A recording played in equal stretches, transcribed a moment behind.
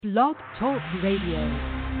Blog Talk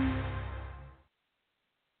Radio.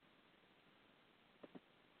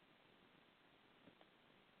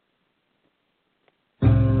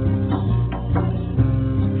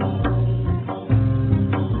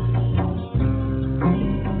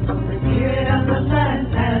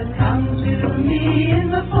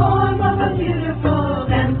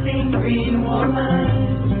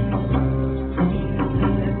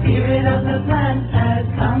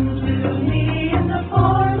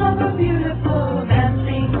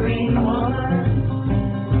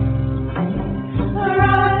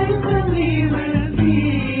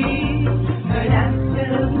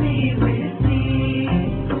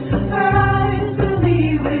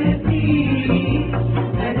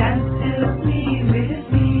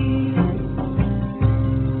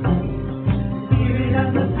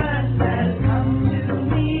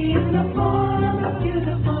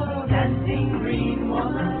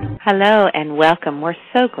 Hello and welcome. We're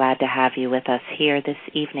so glad to have you with us here this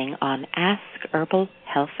evening on Ask Herbal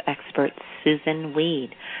Health Expert Susun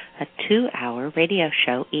Weed, a 2-hour radio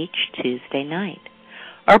show each Tuesday night.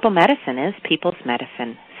 Herbal medicine is people's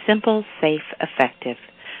medicine, simple, safe, effective.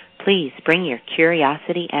 Please bring your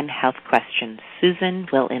curiosity and health questions. Susun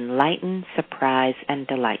will enlighten, surprise, and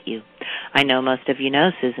delight you. I know most of you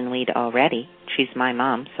know Susun Weed already. She's my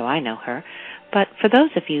mom, so I know her. But for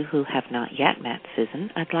those of you who have not yet met Susun,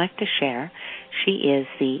 I'd like to share she is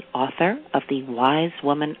the author of the Wise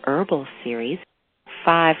Woman Herbal series,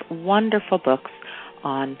 5 wonderful books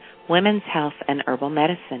on women's health and herbal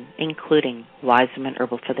medicine, including Wise Woman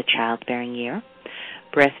Herbal for the Childbearing Year,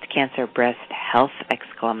 Breast Cancer Breast Health!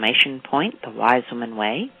 The Wise Woman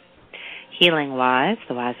Way, Healing Wise,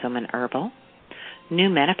 The Wise Woman Herbal, New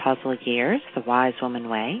Menopausal Years, The Wise Woman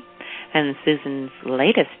Way, and Susun's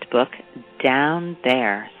latest book, Down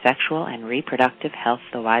There, Sexual and Reproductive Health,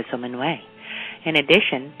 The Wise Woman Way. In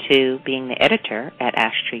addition to being the editor at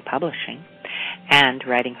Ash Tree Publishing and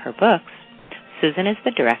writing her books, Susun is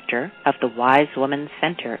the director of the Wise Woman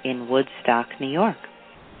Center in Woodstock, New York.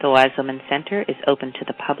 The Wise Woman Center is open to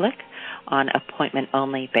the public on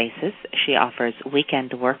appointment-only basis. She offers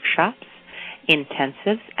weekend workshops,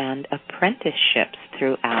 intensives, and apprenticeships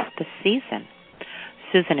throughout the season.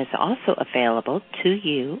 Susun is also available to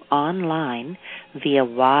you online via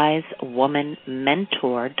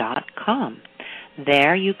wisewomanmentor.com.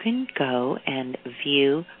 There you can go and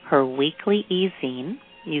view her weekly e-zine.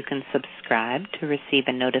 You can subscribe to receive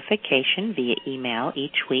a notification via email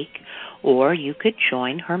each week, or you could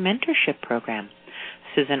join her mentorship program.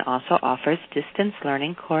 Susun also offers distance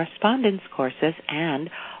learning correspondence courses and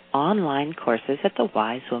online courses at the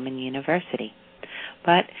Wise Woman University.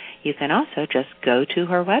 But you can also just go to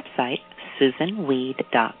her website,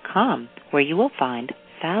 susunweed.com, where you will find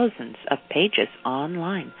thousands of pages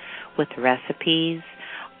online with recipes,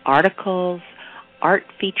 articles, art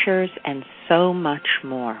features, and so much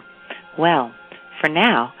more. Well, for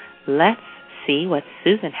now, let's see what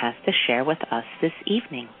Susun has to share with us this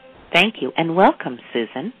evening. Thank you, and welcome,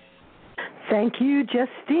 Susun. Thank you,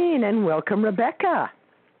 Justine, and welcome, Rebecca.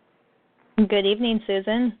 Good evening,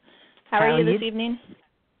 Susun. How are you this evening?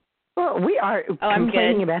 Well, we are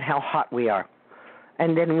complaining about how hot we are.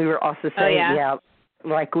 And then we were also saying,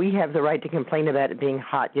 like we have the right to complain about it being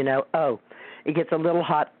hot, it gets a little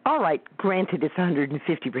hot. All right, granted, it's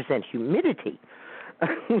 150% humidity.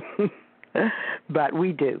 But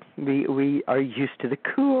we do. We are used to the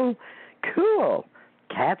cool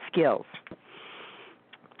Catskills.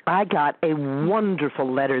 I got a wonderful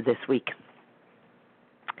letter this week.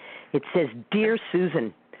 It says, Dear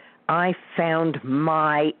Susun, I found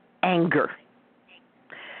my anger.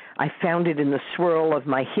 I found it in the swirl of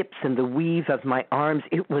my hips and the weave of my arms.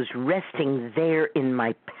 It was resting there in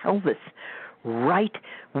my pelvis, right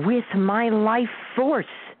with my life force.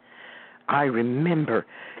 I remember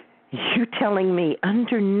you telling me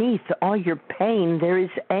underneath all your pain there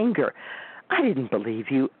is anger. I didn't believe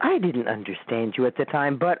you. I didn't understand you at the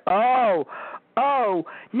time, but now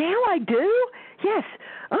I do. Yes,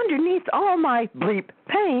 underneath all my bleep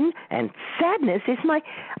pain and sadness is my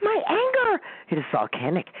anger. It is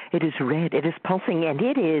volcanic, it is red, it is pulsing, and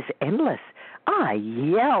it is endless. I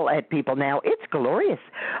yell at people now. It's glorious.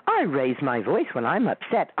 I raise my voice when I'm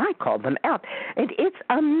upset. I call them out. And it's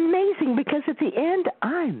amazing because at the end,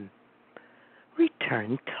 I'm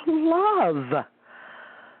returned to love.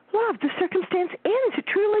 Love, the circumstance ends. It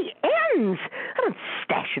truly ends. I don't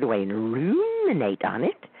stash it away and ruminate on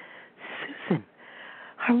it. Susun,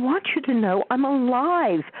 I want you to know I'm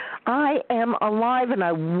alive. I am alive and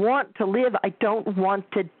I want to live. I don't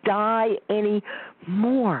want to die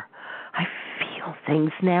anymore. I feel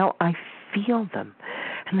things now. I feel them.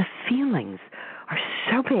 And the feelings are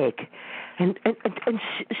so big. And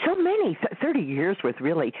so many, 30 years worth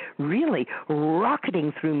really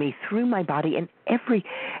rocketing through me, through my body, and every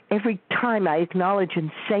time I acknowledge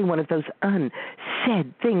and say one of those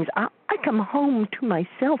unsaid things, I come home to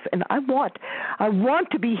myself, and I want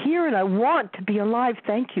to be here, and I want to be alive.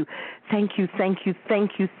 Thank you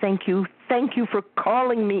for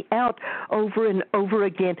calling me out over and over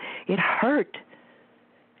again. It hurt,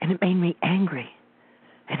 and it made me angry,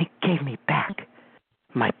 and it gave me back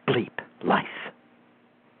my bleep life.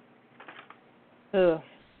 Ooh,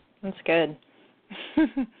 that's good.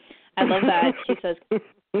 I love that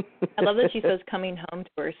she says coming home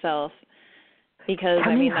to herself, because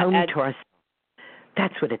coming home to herself.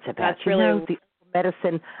 That's what it's about. That's really the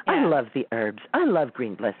medicine. Yeah. I love the herbs. I love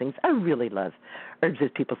green blessings. I really love herbs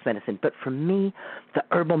as people's medicine. But for me, the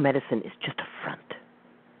herbal medicine is just a front.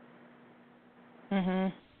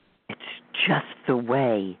 Mhm. It's just the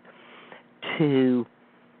way to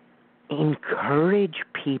encourage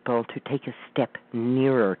people to take a step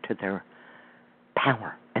nearer to their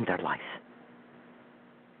power and their life.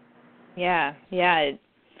 Yeah.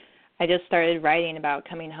 I just started writing about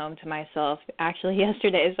coming home to myself actually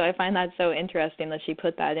yesterday, so I find that so interesting that she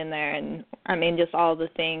put that in there. And I mean, just all the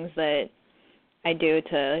things that I do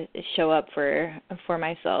to show up for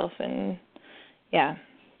myself, and yeah.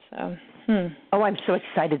 So. Oh, I'm so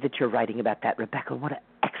excited that you're writing about that, Rebecca. What an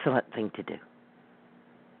excellent thing to do.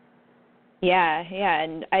 Yeah,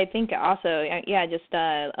 and I think also, just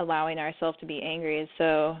allowing ourselves to be angry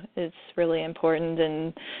it's really important.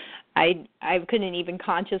 And I couldn't even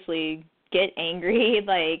consciously get angry.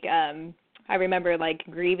 Like, I remember like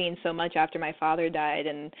grieving so much after my father died,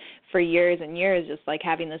 and for years and years just like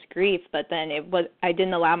having this grief. But then I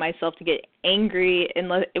didn't allow myself to get angry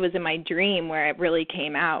unless it was in my dream where it really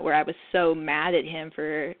came out, where I was so mad at him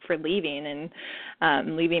for leaving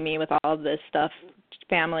and leaving me with all of this stuff,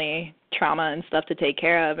 family trauma and stuff to take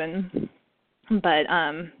care of. But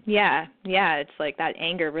it's like that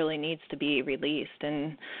anger really needs to be released.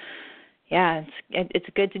 And yeah, it's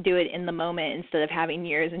good to do it in the moment instead of having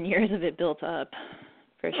years and years of it built up,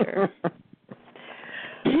 for sure.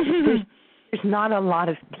 There's not a lot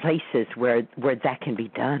of places where that can be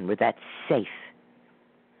done, where that's safe.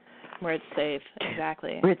 Where it's safe,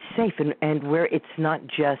 exactly. Where it's safe and where it's not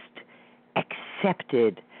just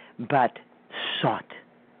accepted but sought.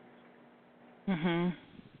 Mhm.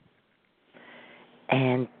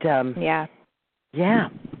 And yeah,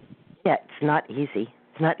 it's not easy.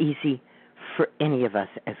 It's not easy for any of us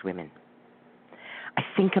as women. I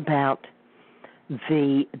think about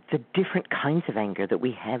the different kinds of anger that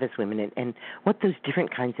we have as women, and what those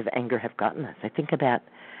different kinds of anger have gotten us. I think about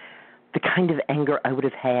the kind of anger I would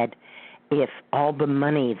have had if all the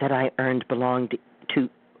money that I earned belonged to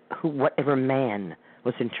whatever man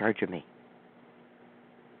was in charge of me.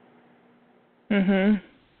 Mhm.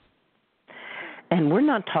 And we're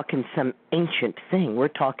not talking some ancient thing. We're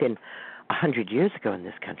talking 100 years ago in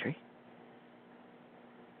this country.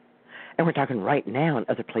 And we're talking right now in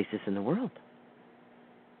other places in the world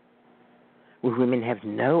where women have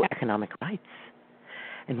no economic rights.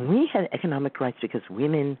 And we had economic rights because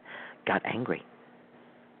women got angry.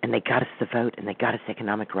 And they got us the vote, and they got us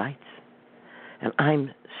economic rights. And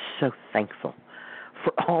I'm so thankful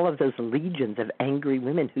for all of those legions of angry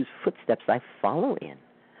women whose footsteps I follow in,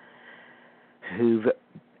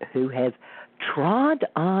 who have trod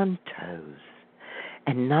on toes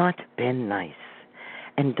and not been nice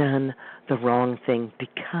and done the wrong thing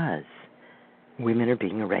because women are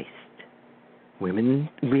being erased. Women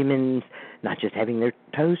not just having their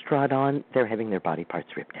toes trod on, they're having their body parts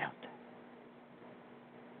ripped out.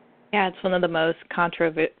 Yeah, it's one of the most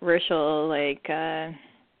controversial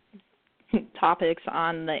topics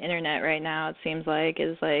on the internet right now. It seems like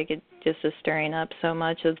it just is stirring up so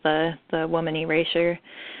much of the woman erasure.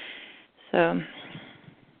 So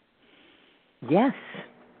yes,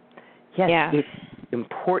 yeah. It's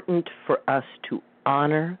important for us to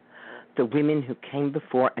honor the women who came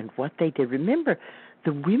before and what they did. Remember,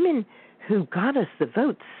 the women who got us the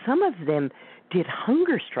vote, some of them did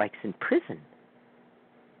hunger strikes in prison.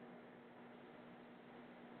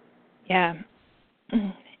 Yeah.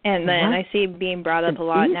 And then I see being brought up a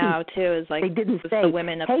lot now, too, is like they didn't say, the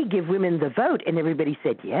women hey, give women the vote, and everybody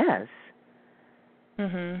said yes.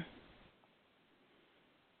 Mhm.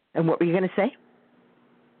 And what were you going to say?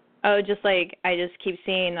 Oh, just like I just keep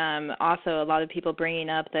seeing also a lot of people bringing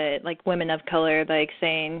up that like women of color, like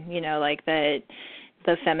saying, like that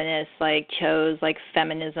the feminists like chose like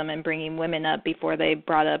feminism and bringing women up before they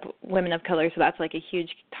brought up women of color. So that's like a huge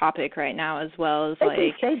topic right now as well. As they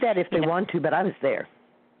can say that if they want to, but I was there.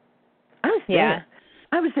 I was there.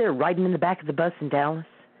 I was there riding in the back of the bus in Dallas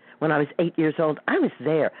when I was 8 years old. I was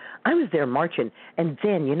there. I was there marching. And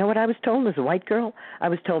then, you know what I was told as a white girl? I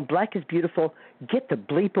was told, black is beautiful. Get the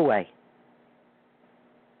bleep away.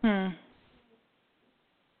 And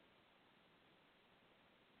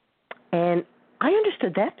I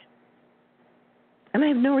understood that. And I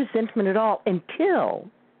have no resentment at all until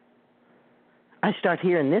I start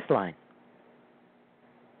hearing this line.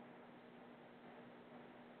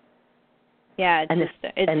 Yeah, it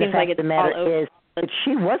seems like it's all over. Is that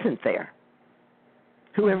she wasn't there.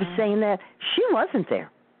 Whoever's saying that, she wasn't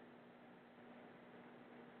there.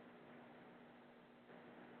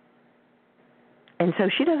 And so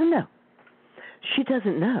she doesn't know. She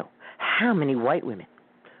doesn't know how many white women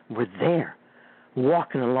were there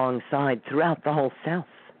walking alongside throughout the whole South.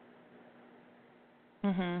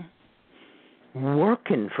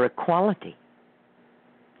 Working for equality.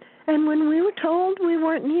 And when we were told we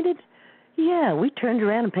weren't needed, yeah, we turned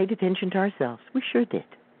around and paid attention to ourselves. We sure did.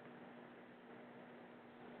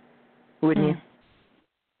 Wouldn't you?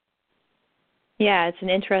 Yeah, it's an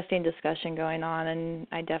interesting discussion going on, and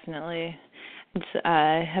I definitely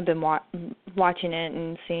have been watching it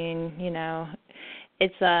and seeing, you know,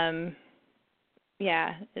 it's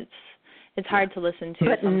it's hard to listen to.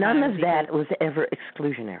 But none of that was ever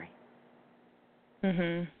exclusionary.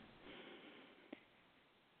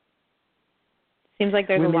 Seems like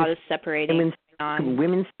there's a lot of separating going on.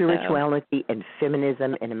 Women's spirituality and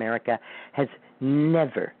feminism in America has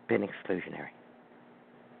never been exclusionary.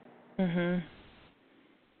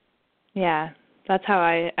 Yeah, that's how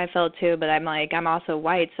I felt too, but I'm also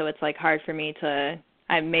white, so it's like hard for me to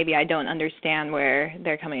maybe I don't understand where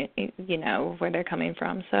they're coming, you know, where they're coming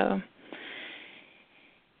from. So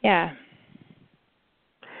yeah.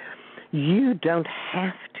 You don't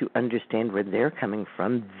have to understand where they're coming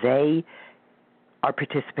from. They are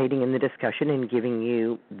participating in the discussion and giving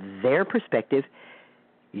you their perspective.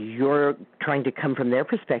 You're trying to come from their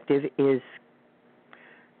perspective is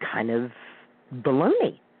kind of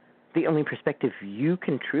baloney. The only perspective you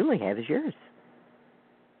can truly have is yours.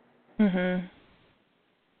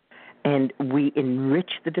 And we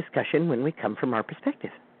enrich the discussion when we come from our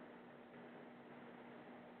perspective.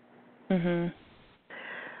 Okay.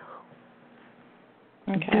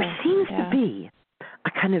 There seems to be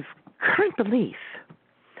a kind of current belief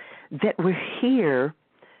that we're here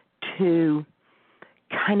to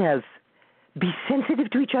kind of be sensitive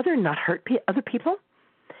to each other and not hurt other people.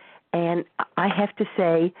 And I have to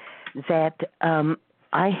say that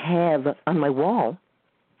I have on my wall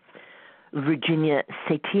Virginia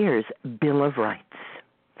Satier's Bill of Rights.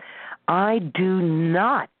 I do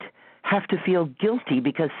not have to feel guilty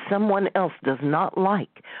because someone else does not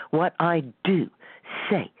like what I do,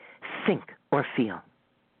 say, think, or feel.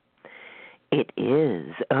 It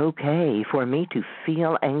is okay for me to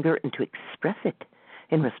feel anger and to express it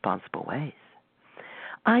in responsible ways.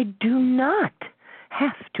 I do not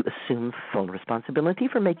have to assume full responsibility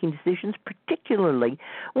for making decisions, particularly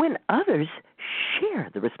when others share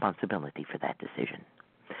the responsibility for that decision.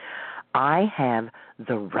 I have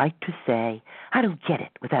the right to say, I don't get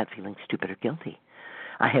it, without feeling stupid or guilty.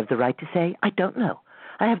 I have the right to say, I don't know.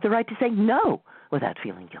 I have the right to say no without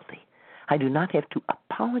feeling guilty. I do not have to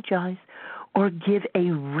apologize or give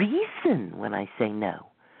a reason when I say no.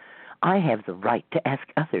 I have the right to ask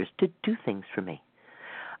others to do things for me.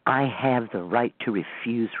 I have the right to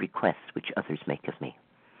refuse requests which others make of me.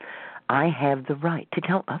 I have the right to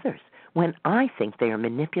tell others when I think they are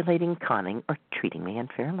manipulating, conning, or treating me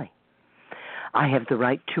unfairly. I have the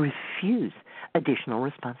right to refuse additional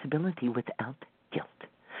responsibility without guilt.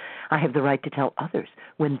 I have the right to tell others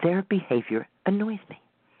when their behavior annoys me.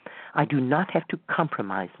 I do not have to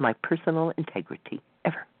compromise my personal integrity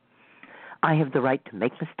ever. I have the right to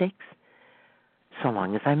make mistakes so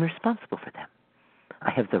long as I'm responsible for them.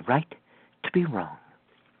 I have the right to be wrong.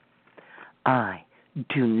 I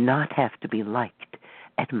do not have to be liked,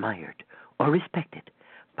 admired, or respected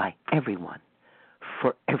by everyone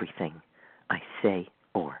for everything I say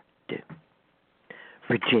or do.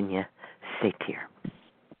 Virginia Satir.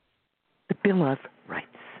 The Bill of Rights.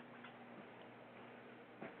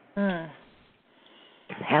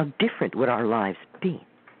 How different would our lives be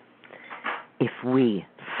if we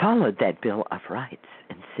followed that Bill of Rights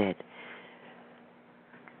and said,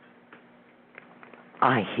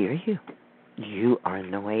 I hear you. You are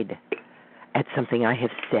annoyed at something I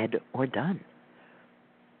have said or done.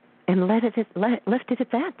 And left it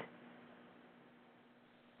at that.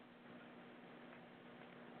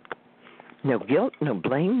 No guilt, no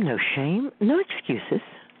blame, no shame, no excuses.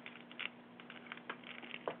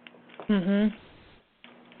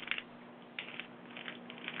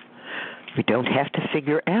 We don't have to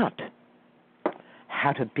figure out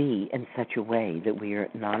how to be in such a way that we are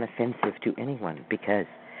non-offensive to anyone, because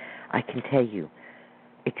I can tell you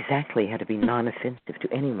exactly how to be non-offensive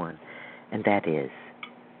to anyone, and that is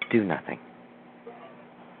do nothing.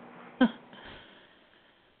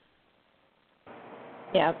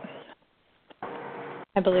 Yeah.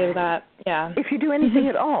 I believe that, yeah. If you do anything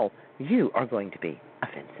at all, you are going to be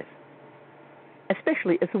offensive,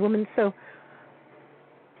 especially as a woman. So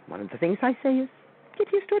one of the things I say is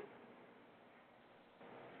get used to it.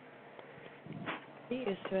 Be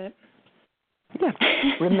used to it. Yeah.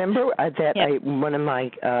 Remember that one of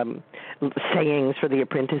my sayings for the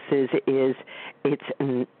apprentices is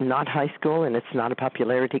it's not high school and it's not a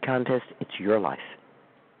popularity contest. It's your life.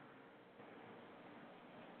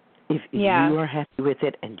 If you are happy with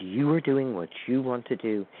it and you are doing what you want to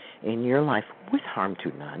do in your life with harm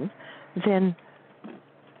to none, then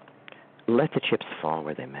let the chips fall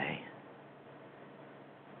where they may.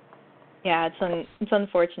 Yeah, it's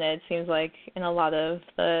unfortunate. It seems like in a lot of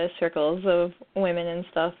the circles of women and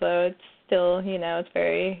stuff, though, it's still, it's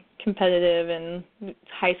very competitive and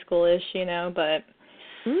high schoolish, but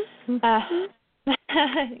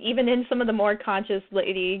even in some of the more conscious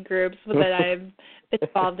lady groups that I've been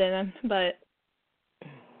involved in, but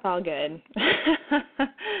it's all good.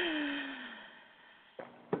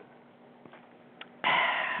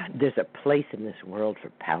 There's a place in this world for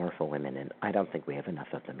powerful women, and I don't think we have enough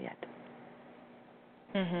of them yet.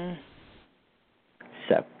 Mhm.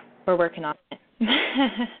 So we're working on it.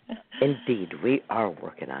 Indeed, we are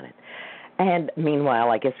working on it. And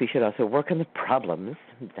meanwhile, I guess we should also work on the problems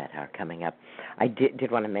that are coming up. I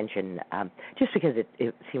did want to mention, just because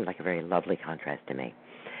it seemed like a very lovely contrast to me,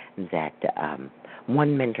 that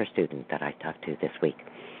one mentor student that I talked to this week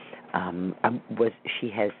she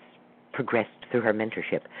has progressed through her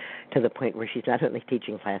mentorship to the point where she's not only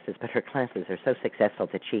teaching classes, but her classes are so successful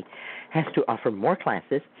that she has to offer more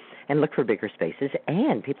classes and look for bigger spaces,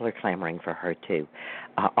 and people are clamoring for her to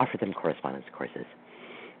offer them correspondence courses.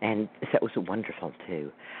 And so it was wonderful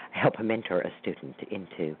to help mentor a student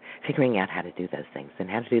into figuring out how to do those things and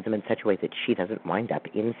how to do them in such a way that she doesn't wind up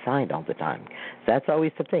inside all the time. So that's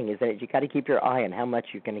always the thing, is that you got to keep your eye on how much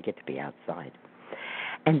you're going to get to be outside.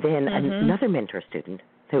 And then another mentor student,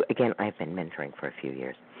 who, again, I've been mentoring for a few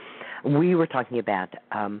years, we were talking about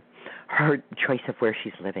her choice of where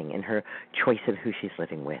she's living and her choice of who she's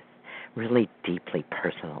living with, really deeply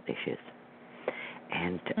personal issues.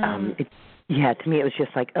 And to me it was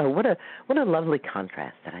just like, oh, what a lovely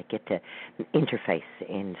contrast that I get to interface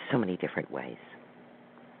in so many different ways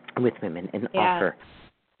with women and offer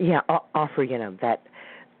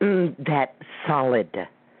that solid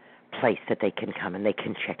place that they can come and they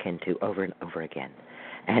can check into over and over again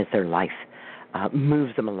as their life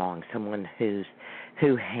moves them along. Someone who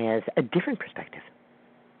has a different perspective.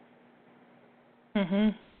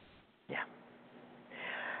 Mhm. Yeah.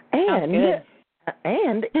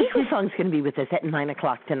 And EagleSong's going to be with us at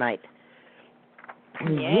 9:00 tonight.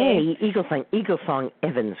 Yay, EagleSong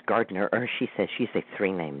Evans Gardner, or she says she's a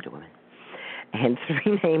 3-named woman. And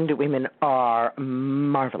 3-named women are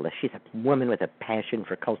marvelous. She's a woman with a passion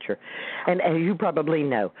for culture. And as you probably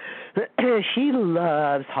know, she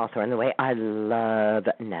loves hawthorn the way I love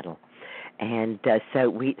nettle. And so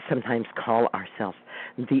we sometimes call ourselves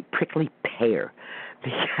the prickly pear,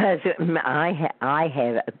 because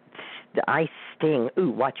I sting.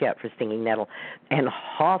 Ooh, watch out for stinging nettle. And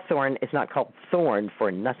hawthorn is not called thorn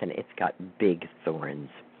for nothing. It's got big thorns.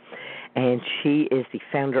 And she is the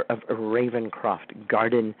founder of RavenCroft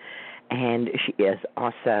Garden, and she is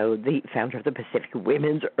also the founder of the Pacific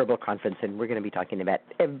Women's Herbal Conference, and we're going to be talking about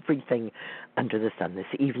everything under the sun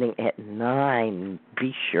this evening at 9.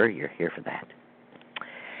 Be sure you're here for that.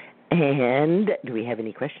 And do we have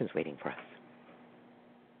any questions waiting for us?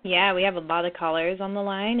 Yeah, we have a lot of callers on the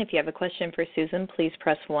line. If you have a question for Susan, please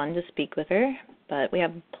press 1 to speak with her, but we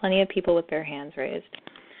have plenty of people with their hands raised.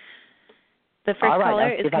 The first caller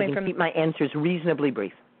is coming from. Keep my answers reasonably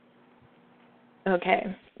brief.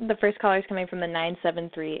 Okay. The first caller is coming from the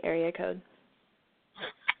 973 area code.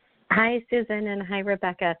 Hi, Susan, and hi,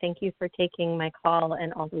 Rebecca. Thank you for taking my call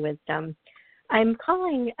and all the wisdom. I'm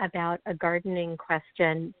calling about a gardening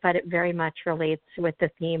question, but it very much relates with the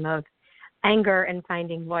theme of anger and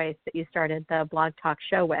finding voice that you started the Blog Talk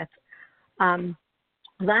show with.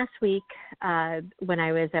 Last week, when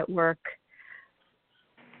I was at work,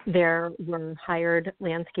 there were hired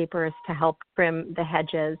landscapers to help trim the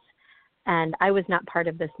hedges, and I was not part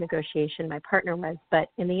of this negotiation. My partner was, but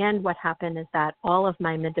in the end, what happened is that all of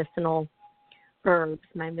my medicinal herbs,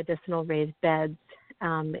 my medicinal raised beds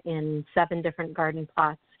in 7 different garden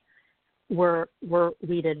plots were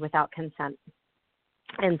weeded without consent,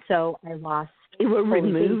 and so I lost. They were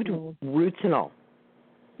removed, roots and all.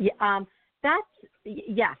 Yeah,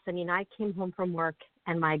 yes. I mean, I came home from work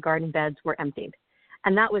and my garden beds were emptied,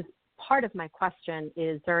 and that was part of my question: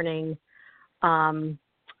 is learning.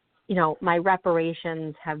 My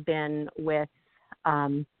reparations have been with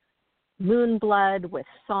moon blood, with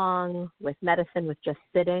song, with medicine, with just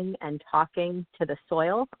sitting and talking to the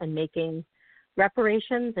soil and making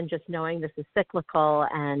reparations, and just knowing this is cyclical.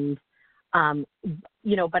 And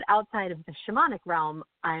but outside of the shamanic realm,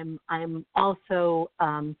 I'm also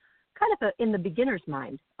kind of in the beginner's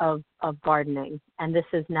mind of gardening, and this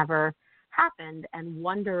has never happened. And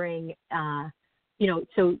wondering,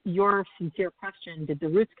 so your sincere question, did the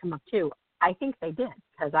roots come up too? I think they did,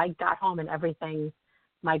 because I got home and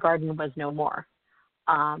my garden was no more.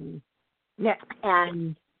 Yeah,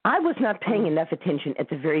 and I was not paying enough attention at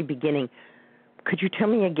the very beginning. Could you tell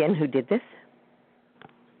me again who did this?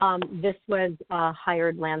 This was a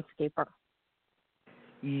hired landscaper.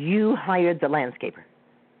 You hired the landscaper?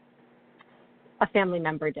 A family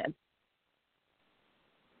member did.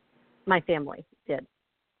 My family did.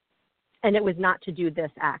 And it was not to do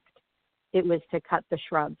this act. It was to cut the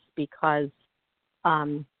shrubs, because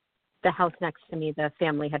the house next to me, the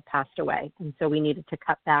family had passed away. And so we needed to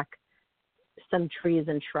cut back some trees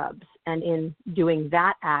and shrubs. And in doing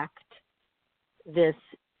that act, this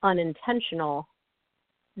unintentional,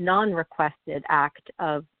 non-requested act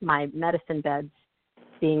of my medicine beds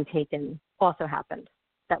being taken also happened.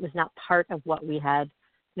 That was not part of what we had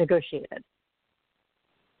negotiated.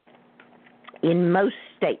 In most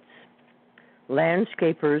states,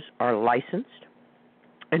 landscapers are licensed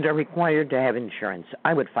and are required to have insurance.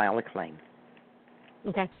 I would file a claim.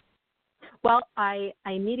 Okay. Well, I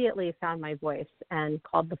immediately found my voice and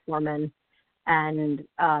called the foreman and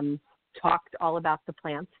talked all about the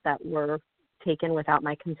plants that were taken without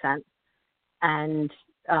my consent, and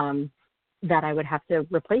that I would have to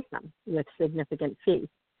replace them with significant fee.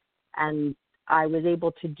 And I was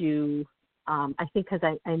able to do, I think, because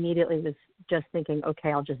I immediately was just thinking,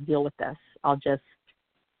 okay, I'll just deal with this. I'll just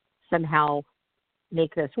somehow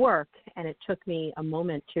make this work. And it took me a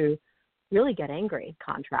moment to really get angry.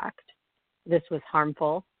 Contract. This was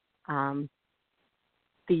harmful.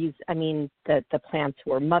 The plants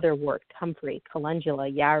were motherwort, comfrey, calendula,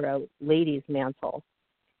 yarrow, lady's mantle,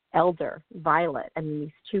 elder, violet. These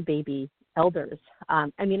two baby elders.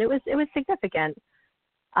 It was significant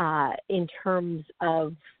in terms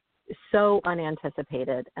of so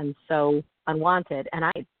unanticipated and so unwanted. And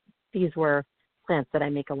these were plants that I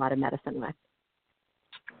make a lot of medicine with.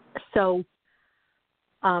 So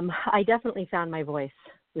I definitely found my voice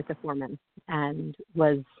with the foreman and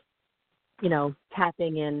was,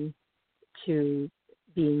 tapping in to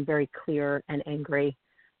being very clear and angry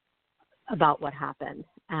about what happened.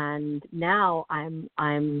 And now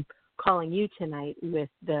I'm calling you tonight with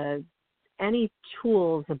any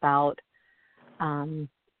tools about,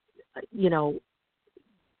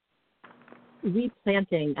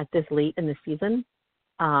 replanting at this late in the season,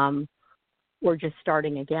 or just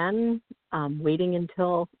starting again, waiting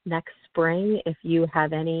until next spring. If you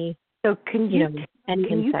have any, any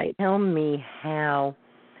insight. Tell me how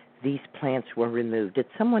these plants were removed? Did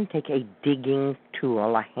someone take a digging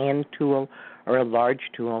tool, a hand tool, or a large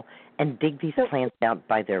tool, and dig these plants out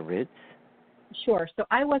by their roots? Sure. So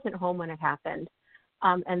I wasn't home when it happened,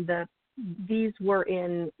 and these were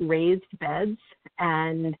in raised beds,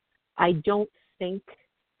 and I don't think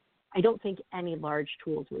any large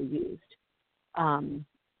tools were used.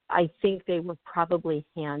 I think they were probably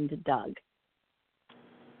hand dug.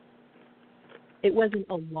 It wasn't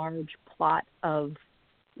a large plot of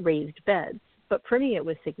raised beds, but for me it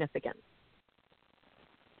was significant.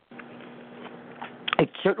 It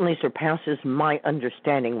certainly surpasses my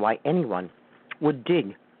understanding why anyone would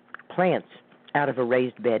dig plants out of a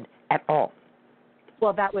raised bed at all.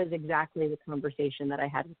 Well, that was exactly the conversation that I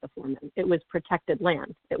had with the foreman. It was protected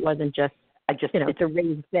land. It wasn't just, it's a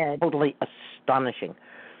raised bed. Totally astonishing.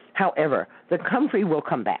 However, the comfrey will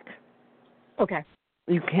come back. Okay.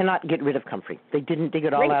 You cannot get rid of comfrey. They didn't dig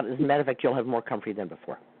it all out. As a matter of fact, you'll have more comfrey than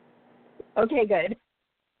before. Okay, good.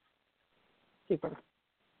 Super.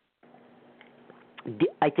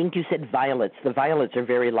 I think you said violets. The violets are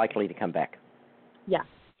very likely to come back. Yeah.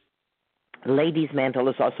 Lady's mantle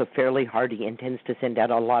is also fairly hardy and tends to send out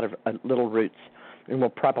a lot of little roots and will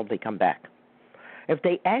probably come back. If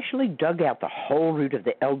they actually dug out the whole root of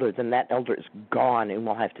the elder, then that elder is gone and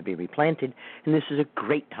will have to be replanted, and this is a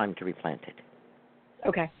great time to replant it.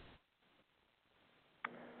 Okay.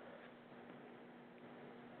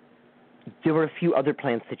 There were a few other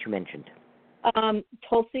plants that you mentioned.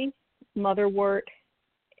 Tulsi motherwort,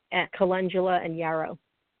 calendula, and yarrow.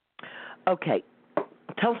 Okay.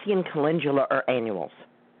 Tulsi and calendula are annuals.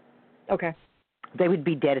 Okay. They would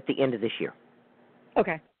be dead at the end of this year.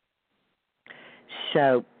 Okay.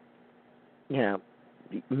 So,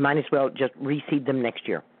 might as well just reseed them next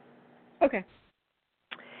year. Okay.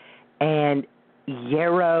 And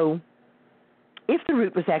yarrow, if the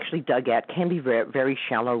root was actually dug out, can be very, very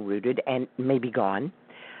shallow rooted and may be gone.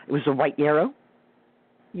 It was a white yarrow?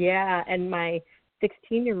 Yeah, and my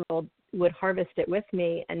 16-year-old would harvest it with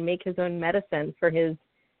me and make his own medicine for his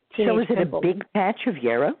teenage So is it pimples. a big patch of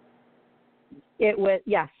yarrow? It was,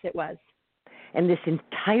 yes, it was. And this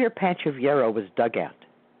entire patch of yarrow was dug out?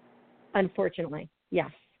 Unfortunately, yes.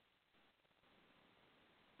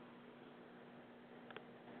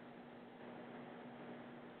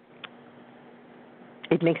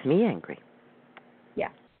 It makes me angry. Yeah.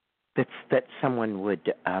 That someone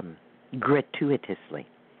would gratuitously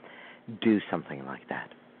do something like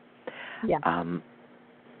that. Yeah.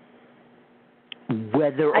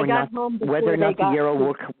 Whether or not the yarrow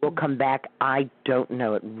will come back, I don't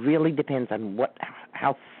know. It really depends on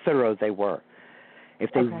how thorough they were.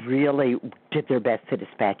 If they really did their best to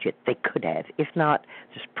dispatch it, they could have. If not,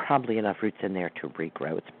 there's probably enough roots in there to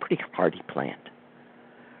regrow. It's a pretty hardy plant.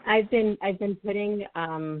 I've been putting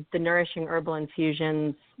the nourishing herbal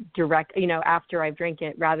infusions direct, after I drink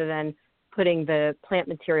it, rather than putting the plant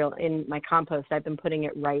material in my compost. I've been putting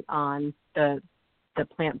it right on the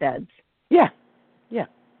plant beds. Yeah.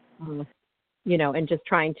 And just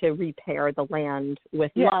trying to repair the land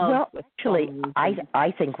with love. Well, actually,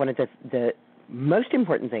 I think one of the most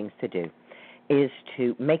important things to do is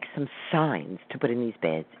to make some signs to put in these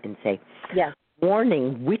beds and say, yes.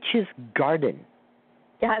 Warning, witch's garden.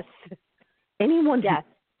 Yes. Anyone who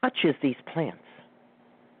touches these plants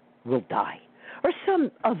will die. Or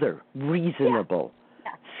some other reasonable,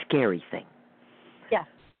 scary thing. Yes.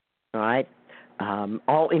 All right?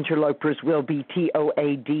 All interlopers will be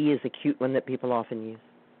TOAD is a cute one that people often use.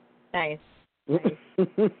 Nice.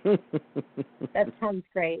 That sounds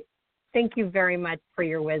great. Thank you very much for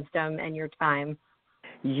your wisdom and your time.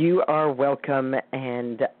 You are welcome,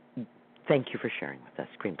 and thank you for sharing with us.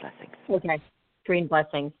 Green blessings. Okay. Green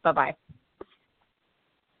blessings. Bye-bye.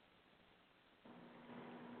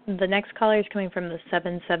 The next caller is coming from the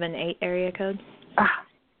 778 area code.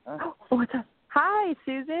 What's up? Hi,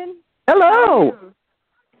 Susan. Hello.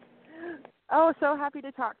 Oh, so happy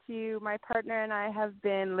to talk to you. My partner and I have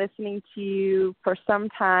been listening to you for some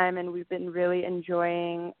time, and we've been really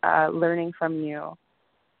enjoying learning from you.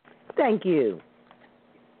 Thank you.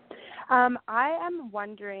 I am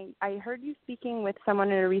wondering, I heard you speaking with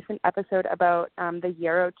someone in a recent episode about the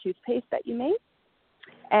yarrow toothpaste that you made,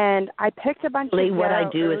 and I picked a bunch of yarrow. What I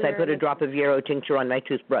do is I put a drop of yarrow tincture on my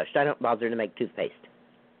toothbrush. I don't bother to make toothpaste.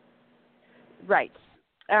 Right.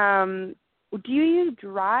 Do you use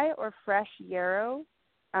dry or fresh yarrow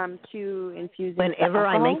to infuse Whenever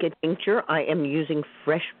I make a tincture, I am using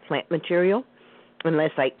fresh plant material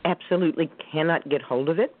unless I absolutely cannot get hold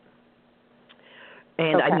of it.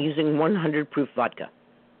 And I'm using 100 proof vodka.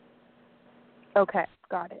 Okay,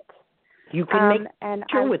 got it. You can make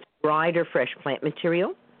tincture with dried or fresh plant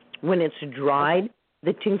material. When it's dried,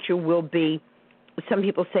 the tincture will be, some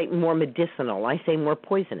people say more medicinal. I say more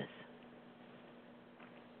poisonous.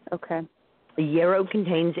 Okay. Yarrow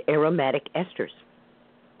contains aromatic esters.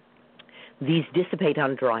 These dissipate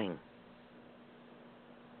on drying.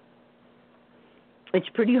 It's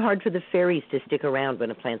pretty hard for the fairies to stick around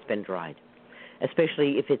when a plant's been dried,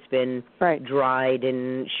 especially if it's been dried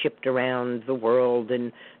and shipped around the world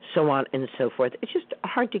and so on and so forth. It's just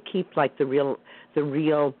hard to keep like the real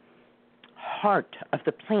heart of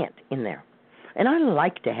the plant in there. And I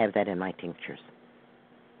like to have that in my tinctures.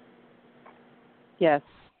 Yes.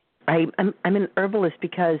 I'm an herbalist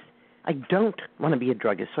because I don't want to be a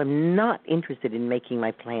druggist, so I'm not interested in making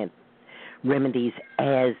my plant remedies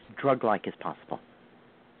as drug-like as possible.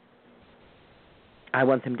 I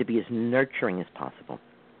want them to be as nurturing as possible.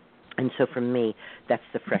 And so for me, that's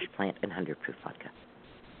the fresh plant and 100 proof vodka.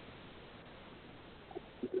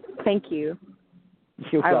 Thank you.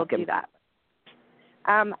 You're welcome. I will do that.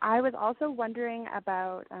 I was also wondering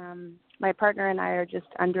about, my partner and I are just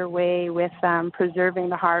underway with preserving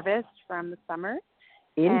the harvest from the summer.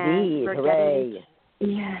 Indeed, hooray.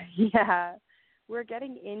 We're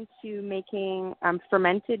getting into making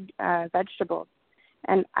fermented vegetables.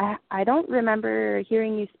 And I don't remember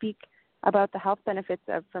hearing you speak about the health benefits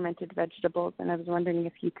of fermented vegetables, and I was wondering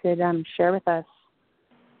if you could share with us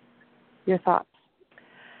your thoughts.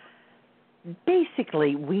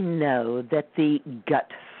 Basically, we know that the gut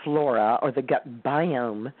flora, or the gut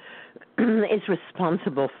biome, is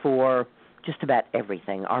responsible for just about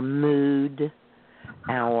everything. Our mood,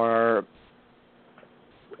 our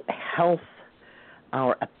health,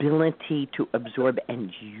 our ability to absorb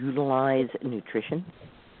and utilize nutrition.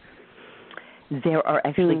 There are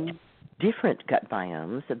actually different gut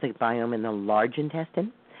biomes. The biome in the large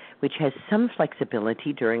intestine, which has some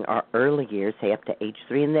flexibility during our early years, say up to age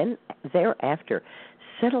 3, and then thereafter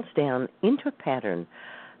settles down into a pattern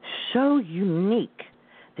so unique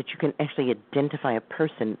that you can actually identify a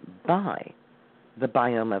person by the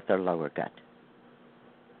biome of their lower gut.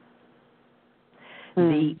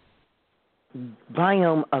 The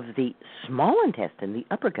biome of the small intestine, the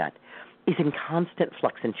upper gut, is in constant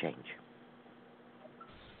flux and change.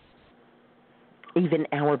 Even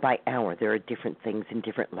hour by hour, there are different things in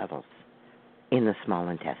different levels in the small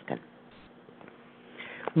intestine.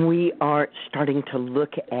 We are starting to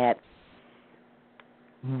look at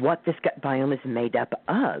what this gut biome is made up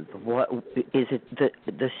of. What is it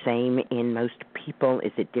the same in most people?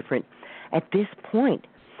 Is it different? At this point,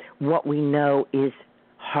 what we know is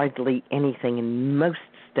hardly anything. In most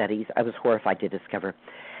studies, I was horrified to discover,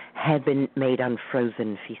 had been made on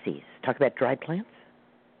frozen feces. Talk about dried plants.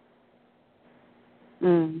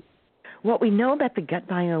 What we know about the gut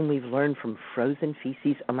biome we've learned from frozen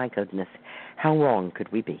feces, oh my goodness, how wrong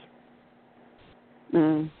could we be?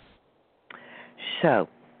 So,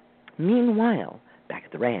 meanwhile, back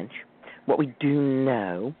at the ranch, what we do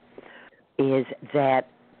know is that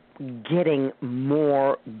getting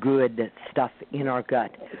more good stuff in our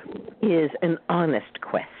gut is an honest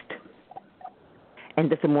quest.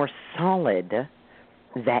 And that the more solid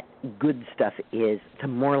that good stuff is, the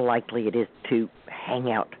more likely it is to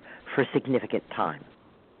hang out for significant time.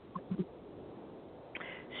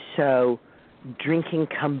 So drinking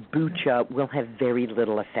kombucha will have very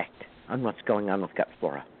little effect on what's going on with gut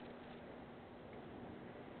flora.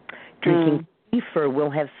 Drinking kefir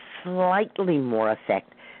will have slightly more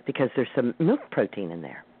effect because there's some milk protein in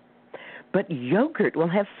there. But yogurt will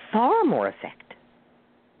have far more effect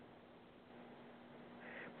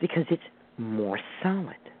because it's more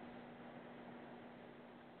solid.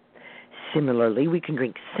 Similarly, we can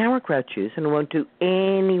drink sauerkraut juice and it won't do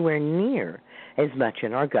anywhere near as much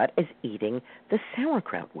in our gut as eating the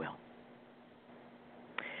sauerkraut will.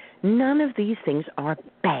 None of these things are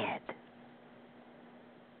bad.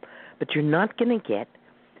 But you're not going to get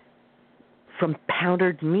from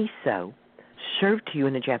powdered miso served to you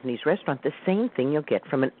in a Japanese restaurant the same thing you'll get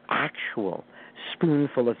from an actual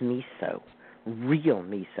spoonful of miso, real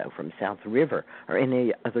miso from South River or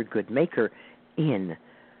any other good maker in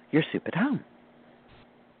your soup at home.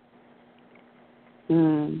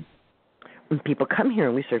 When people come here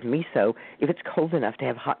and we serve miso, if it's cold enough to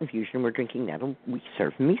have hot infusion, we're drinking nettle, we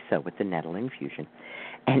serve miso with the nettle infusion.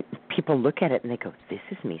 And people look at it and they go, this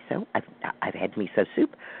is miso? I've had miso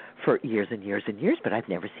soup for years and years and years, but I've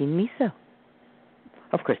never seen miso.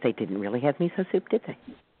 Of course, they didn't really have miso soup, did they?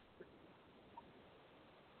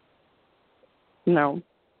 No.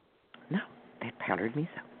 No, they had powdered miso.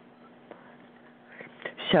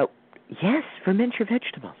 So, yes, ferment your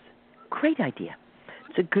vegetables. Great idea.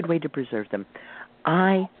 It's a good way to preserve them.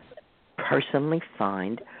 I personally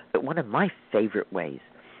find that one of my favorite ways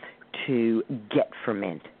to get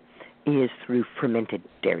ferment is through fermented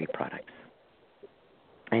dairy products.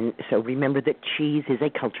 And so remember that cheese is a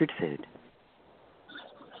cultured food.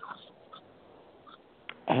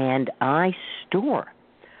 And I store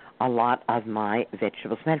a lot of my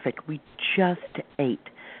vegetables. As a matter of fact, we just ate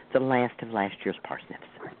the last of last year's parsnips.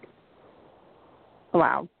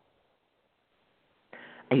 Wow.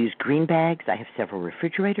 I use green bags. I have several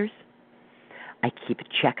refrigerators. I keep a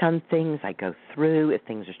check on things. I go through. If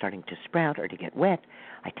things are starting to sprout or to get wet,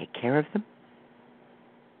 I take care of them.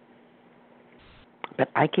 But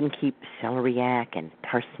I can keep celeriac and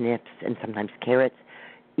parsnips and sometimes carrots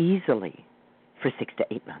easily for 6 to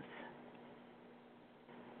 8 months.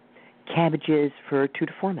 Cabbages for 2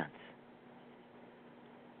 to 4 months.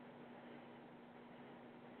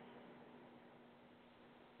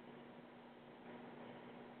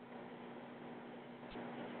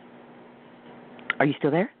 Are you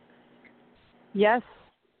still there? Yes,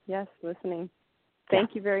 listening.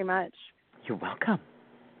 Thank you very much. You're welcome.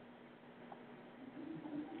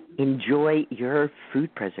 Enjoy your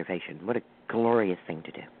food preservation. What a glorious thing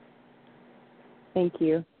to do. Thank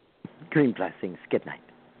you. Green blessings. Good night.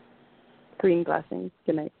 Green blessings.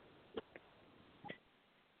 Good night.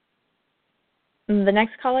 The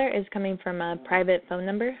next caller is coming from a private phone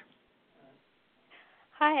number.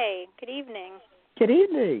 Hi, good evening. Good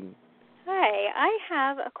evening. Hi, I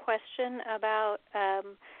have a question about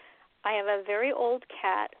I have a very old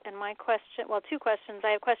cat, and my question, well, two questions. I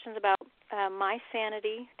have questions about my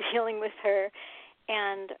sanity dealing with her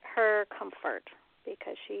and her comfort,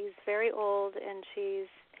 because she's very old and she's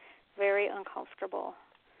very uncomfortable.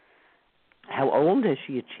 How old has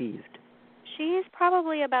she achieved? She's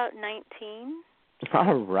probably about 19.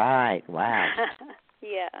 All right. Wow.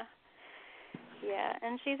 Yeah,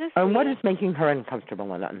 and she's a sweet. And what is making her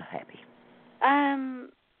uncomfortable and unhappy?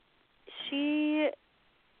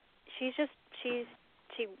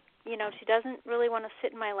 She doesn't really want to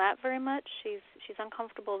sit in my lap very much. She's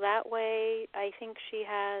uncomfortable that way. I think she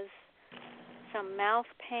has some mouth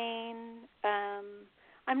pain.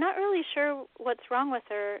 I'm not really sure what's wrong with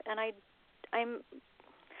her, and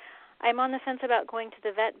I'm on the fence about going to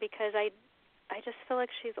the vet because I just feel like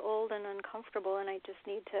she's old and uncomfortable, and I just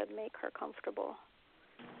need to make her comfortable.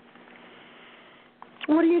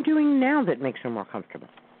 What are you doing now that makes her more comfortable?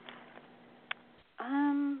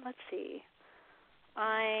 Let's see.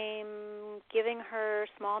 I'm giving her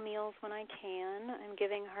small meals when I can. I'm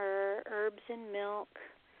giving her herbs and milk.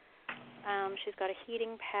 She's got a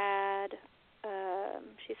heating pad.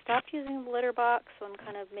 She stopped using the litter box, so I'm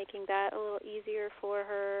kind of making that a little easier for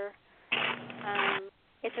her.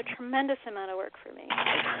 It's a tremendous amount of work for me,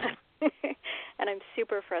 and I'm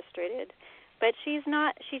super frustrated. But she's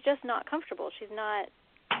just not comfortable. She's not,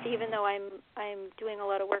 even though I'm doing a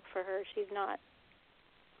lot of work for her, she's not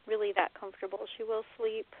really that comfortable. She will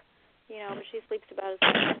sleep, but she sleeps about as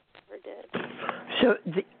much as I ever did.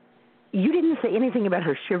 So you didn't say anything about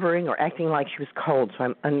her shivering or acting like she was cold, so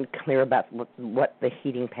I'm unclear about what the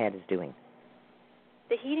heating pad is doing.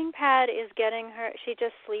 The heating pad is getting her. She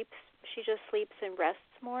just sleeps and rests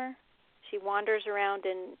more. She wanders around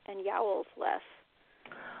and yowls less.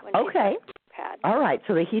 Okay. Pad. All right.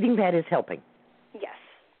 So the heating pad is helping. Yes.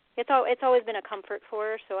 It's always been a comfort for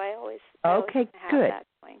her, so I always have good. that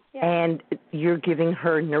going. Yeah. And you're giving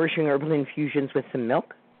her nourishing herbal infusions with some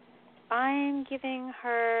milk? I'm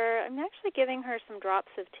actually giving her some drops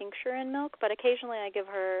of tincture in milk, but occasionally I give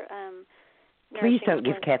her Please don't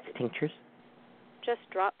give cats tinctures. Just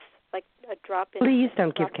drops, like a drop in. Please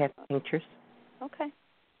don't give cats tinctures. Okay.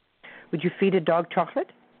 Would you feed a dog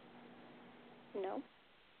chocolate? No.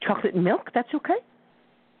 Chocolate and milk? That's okay?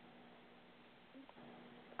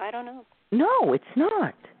 I don't know. No, it's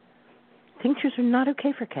not. Tinctures are not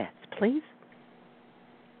okay for cats, please.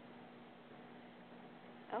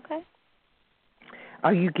 Okay.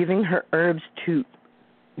 Are you giving her herbs to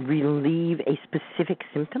relieve a specific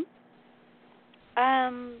symptom?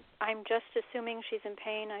 I'm just assuming she's in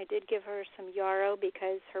pain. I did give her some yarrow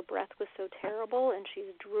because her breath was so terrible and she's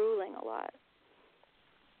drooling a lot.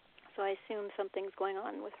 So I assume something's going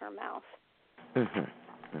on with her mouth.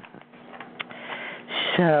 Mm-hmm.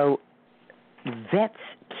 So vets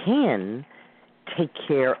can take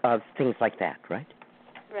care of things like that, right?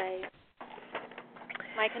 Right.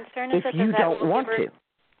 My concern is if that you the vet don't will want give her, to.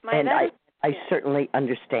 My And vet I certainly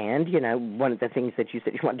understand. One of the things that you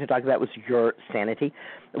said you wanted to talk about was your sanity.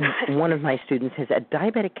 One of my students has a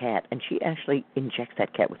diabetic cat, and she actually injects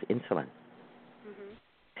that cat with insulin. Mm-hmm.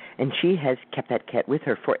 And she has kept that cat with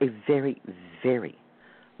her for a very, very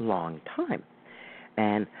long time.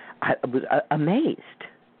 And I was amazed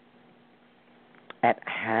at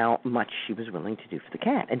how much she was willing to do for the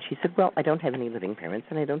cat. And she said, well, I don't have any living parents,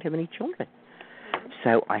 and I don't have any children. Mm-hmm.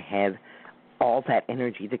 So I have all that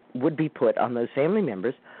energy that would be put on those family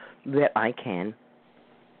members that I can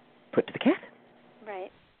put to the cat.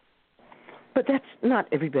 Right. But that's not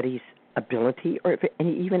everybody's ability or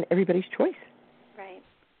even everybody's choice. Right.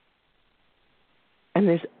 And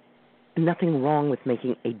there's nothing wrong with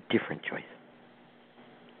making a different choice.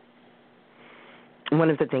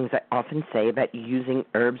 One of the things I often say about using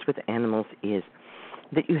herbs with animals is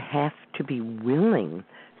that you have to be willing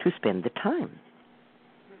to spend the time.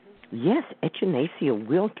 Yes, echinacea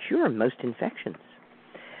will cure most infections.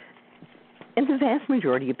 And the vast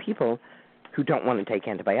majority of people who don't want to take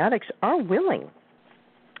antibiotics are willing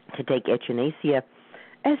to take echinacea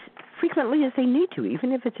as frequently as they need to,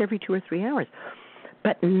 even if it's every 2 or 3 hours.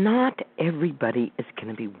 But not everybody is going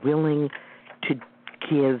to be willing to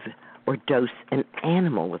give or dose an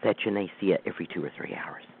animal with echinacea every 2 or 3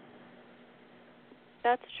 hours.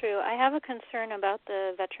 That's true. I have a concern about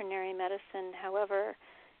the veterinary medicine, however,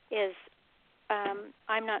 is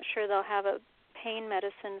I'm not sure they'll have a pain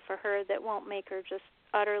medicine for her that won't make her just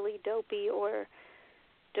utterly dopey or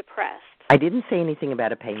depressed. I didn't say anything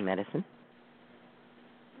about a pain medicine.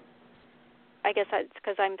 I guess it's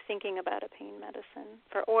because I'm thinking about a pain medicine,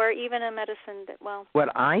 or even a medicine that, What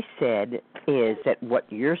I said is that what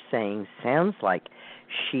you're saying sounds like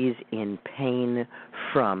she's in pain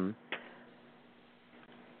from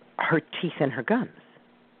her teeth and her gums.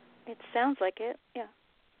 It sounds like it, yeah.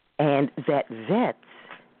 And that vets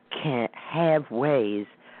can have ways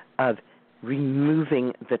of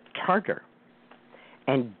removing the tartar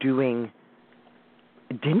and doing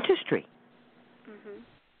dentistry. Mm-hmm.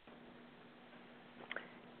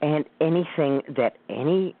 And anything that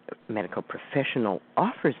any medical professional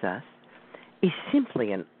offers us is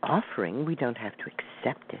simply an offering. We don't have to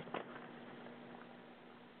accept it.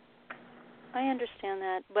 I understand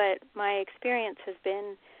that, but my experience has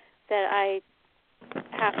been that I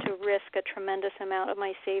have to risk a tremendous amount of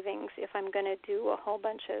my savings if I'm going to do a whole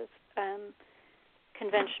bunch of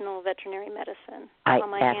conventional veterinary medicine on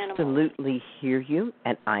my animals. I absolutely hear you,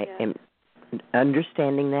 and I am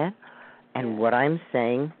understanding that. And what I'm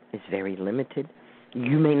saying is very limited.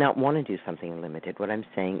 You may not want to do something limited. What I'm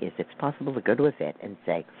saying is it's possible to go to a vet and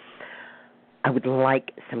say, I would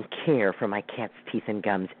like some care for my cat's teeth and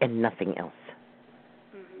gums and nothing else.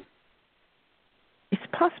 Mm-hmm. It's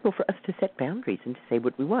possible for us to set boundaries and to say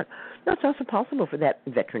what we want. Now, it's also possible for that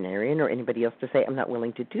veterinarian or anybody else to say, I'm not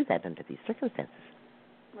willing to do that under these circumstances.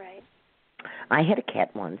 Right. I had a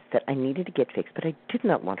cat once that I needed to get fixed, but I did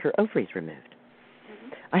not want her ovaries removed.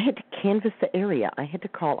 I had to canvass the area. I had to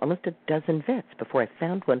call almost a dozen vets before I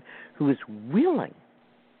found one who was willing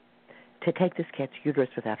to take this cat's uterus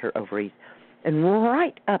without her ovaries. And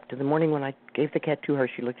right up to the morning when I gave the cat to her,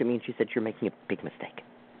 she looked at me and she said, you're making a big mistake.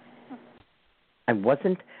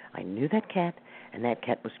 I knew that cat, and that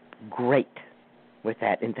cat was great with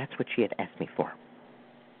that, and that's what she had asked me for.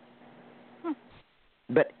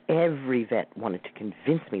 But every vet wanted to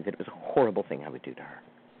convince me that it was a horrible thing I would do to her.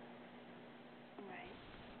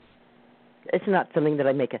 It's not something that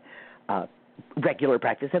I make a regular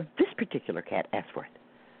practice of. This particular cat asked for it.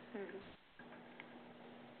 Mm-hmm.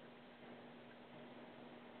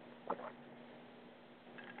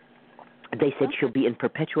 They said she'll be in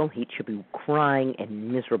perpetual heat. She'll be crying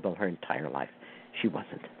and miserable her entire life. She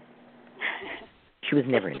wasn't. She was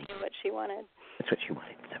never in heat. What she wanted. That's what she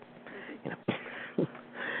wanted. So,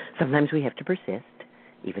 sometimes we have to persist,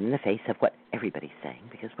 even in the face of what everybody's saying,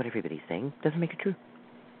 because what everybody's saying doesn't make it true.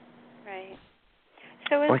 Right.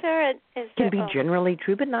 So it can be generally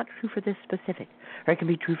true, but not true for this specific. Or it can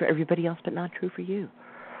be true for everybody else, but not true for you.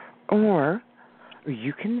 Or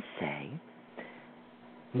you can say,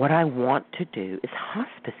 what I want to do is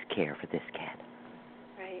hospice care for this cat.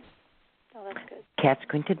 Right. Oh, that's good. Cat's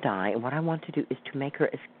going to die, and what I want to do is to make her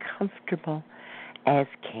as comfortable as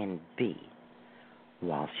can be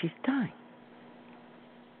while she's dying.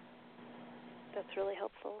 That's really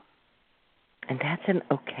helpful. And that's an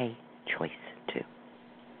okay choice, too.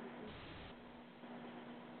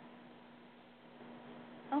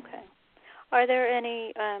 Okay. Are there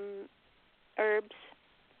any herbs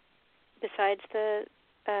besides the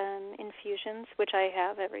infusions, which I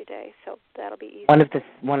have every day, so that'll be easy? One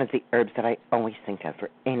of the herbs that I always think of for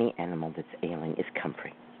any animal that's ailing is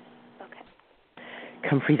comfrey. Okay.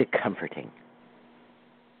 Comfrey the comforting.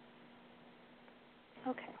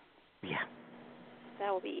 Okay. Yeah. That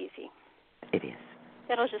will be easy. It is.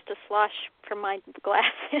 That'll just a slosh from my glass.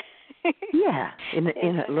 Yeah, in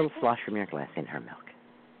a little slosh from your glass in her milk.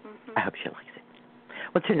 Mm-hmm. I hope she likes it.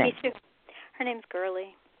 What's her name? Me too. Her name's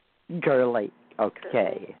Girly. Girly. Okay.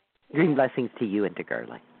 Girly. Green blessings to you and to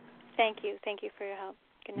Girly. Thank you. Thank you for your help.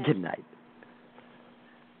 Good night. Good night.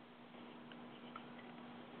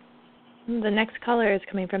 The next caller is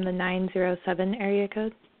coming from the 907 area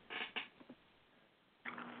code.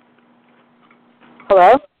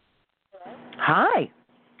 Hello? Hi.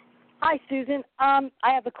 Hi, Susan. I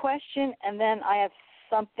have a question, and then I have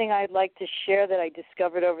something I'd like to share that I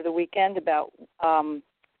discovered over the weekend about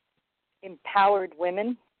empowered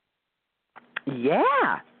women.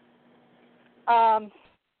 Yeah. I'll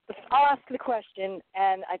ask the question,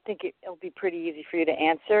 and I think it'll be pretty easy for you to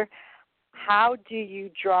answer. How do you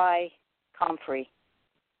dry comfrey?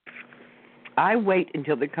 I wait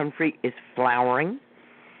until the comfrey is flowering.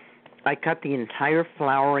 I cut the entire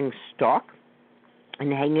flowering stalk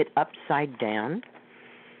and hang it upside down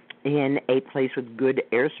in a place with good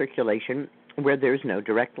air circulation where there's no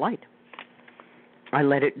direct light. I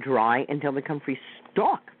let it dry until the comfrey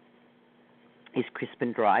stalk is crisp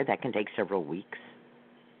and dry. That can take several weeks.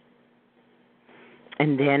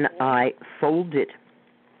 And then I fold it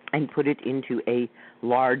and put it into a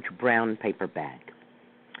large brown paper bag.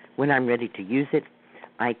 When I'm ready to use it,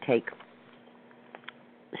 I take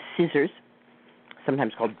scissors,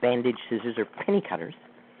 sometimes called bandage scissors or penny cutters,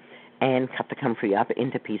 and cut the comfrey up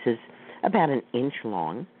into pieces about an inch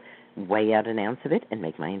long, weigh out an ounce of it, and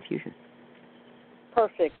make my infusion.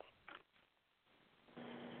 Perfect.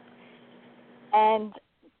 And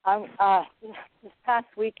This past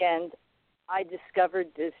weekend, I discovered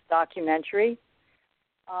this documentary,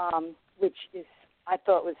 which I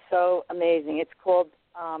thought was so amazing. It's called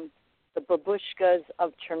The Babushkas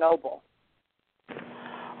of Chernobyl.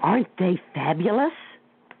 Aren't they fabulous?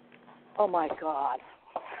 Oh, my God.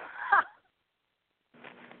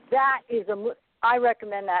 That is I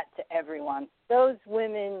recommend that to everyone. Those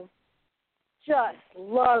women just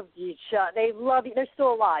loved each other. They're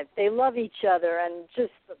still alive. They love each other, and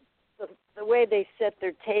just the way they set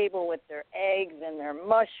their table with their eggs and their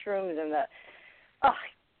mushrooms and I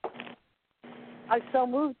was so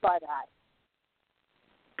moved by that.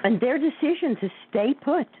 And their decision to stay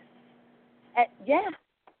put. Yeah,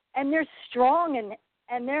 and they're strong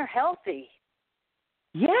and they're healthy.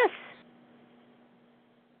 Yes.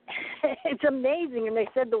 It's amazing. And they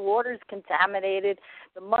said the water's contaminated,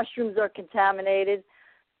 the mushrooms are contaminated.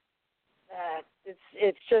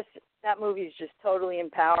 It's just, that movie is just totally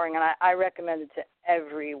empowering, and I recommend it to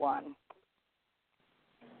everyone.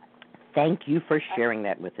 Thank you for sharing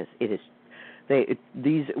that with us.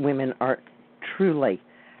 These women are truly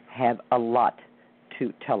have a lot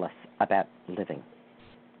to tell us about living.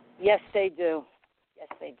 Yes, they do. Yes,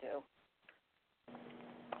 they do.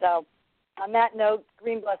 So, on that note,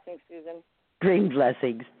 green blessings, Susan. Green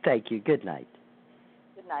blessings. Thank you. Good night.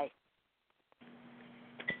 Good night.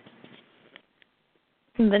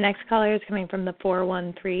 The next caller is coming from the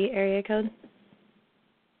 413 area code.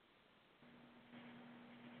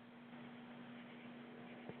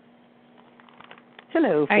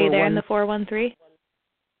 Hello. Are you there in the 413?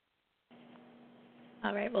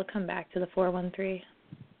 All right, we'll come back to the 413.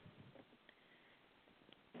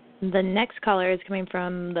 The next caller is coming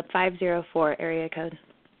from the 504 area code.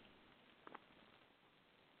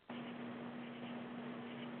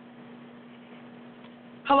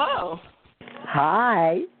 Hello.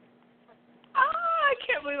 Hi. I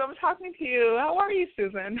can't believe I'm talking to you. How are you,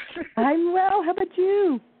 Susan? I'm well. How about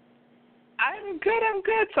you? I'm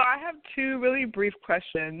good. So I have two really brief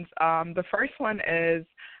questions. The first one is,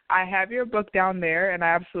 I have your book down there, and I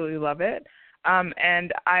absolutely love it.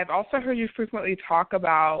 And I've also heard you frequently talk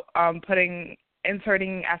about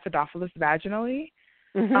inserting acidophilus vaginally.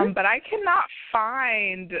 Mm-hmm. But I cannot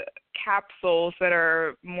find capsules that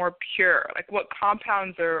are more pure. Like, what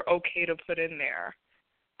compounds are okay to put in there?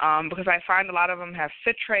 Because I find a lot of them have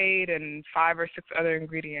citrate and 5 or 6 other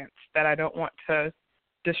ingredients that I don't want to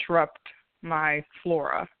disrupt my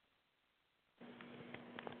flora.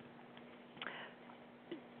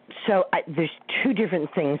 So there's two different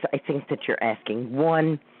things I think that you're asking.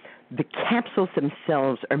 One, the capsules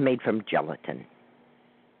themselves are made from gelatin,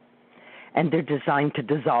 and they're designed to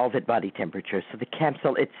dissolve at body temperature. So the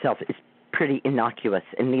capsule itself is pretty innocuous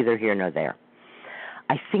and neither here nor there.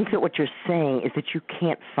 I think that what you're saying is that you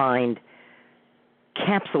can't find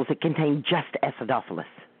capsules that contain just acidophilus.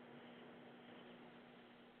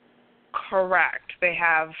 Correct. They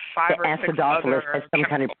have 5 or 6 other acidophilus has some chemicals.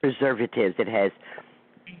 kind of preservatives. It has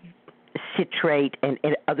citrate and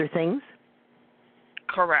other things.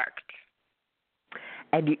 Correct.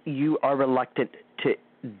 And you are reluctant to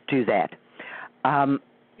do that.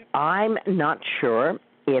 I'm not sure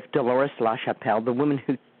if Dolores LaChapelle, the woman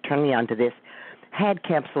who turned me on to this, had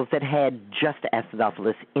capsules that had just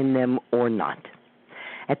acidophilus in them or not.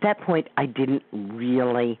 At that point, I didn't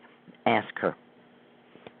really ask her.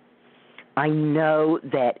 I know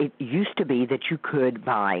that it used to be that you could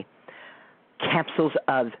buy capsules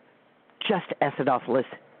of just acidophilus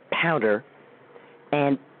powder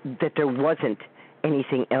and that there wasn't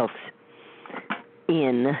anything else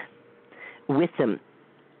in with them.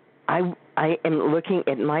 I am looking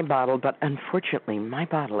at my bottle, but unfortunately my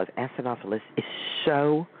bottle of acidophilus is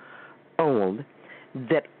so old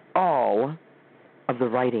that all of the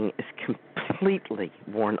writing is completely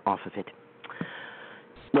worn off of it.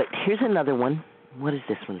 Wait, here's another one. What does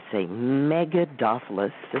this one say?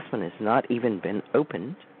 Megadophilus. This one has not even been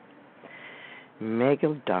opened.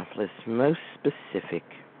 Megadophilus, most specific,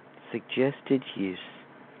 suggested use.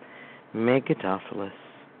 Megadophilus.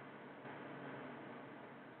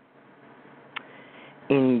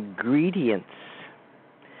 Ingredients.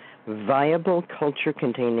 Viable culture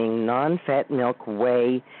containing non-fat milk,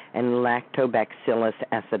 whey, and lactobacillus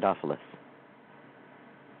acidophilus.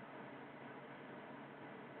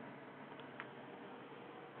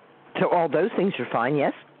 So all those things are fine,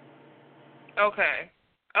 yes? Okay,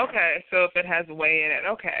 so if it has whey in it,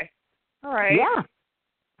 okay. All right. Yeah.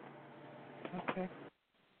 Okay.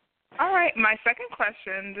 All right, my second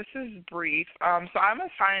question, this is brief. So I'm a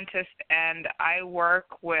scientist, and I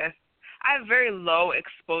have very low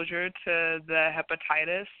exposure to the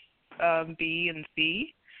hepatitis B and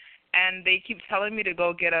C, and they keep telling me to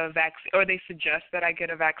go get a vaccine, or they suggest that I get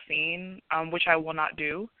a vaccine, which I will not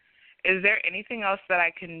do. Is there anything else that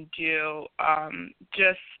I can do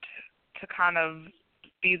just to kind of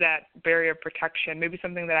be that barrier protection, maybe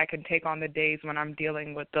something that I can take on the days when I'm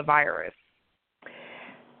dealing with the virus?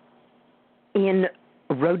 In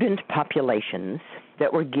rodent populations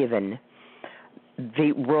that were given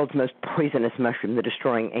the world's most poisonous mushroom, the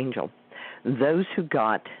destroying angel, those who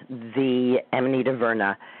got the Amanita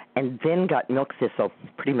verna and then got milk thistle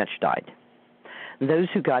pretty much died. Those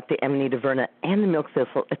who got the Amanita verna and the milk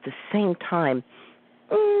thistle at the same time,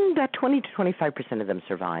 about 20 to 25% of them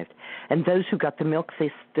survived. And those who got the milk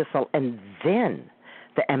thistle and then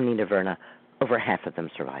the Amanita verna, over half of them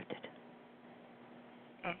survived it.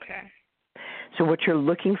 Okay. So what you're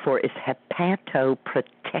looking for is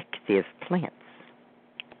hepatoprotective plants.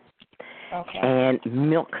 Okay. And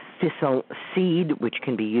milk thistle seed, which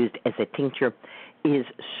can be used as a tincture, is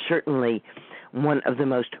certainly one of the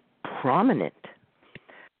most prominent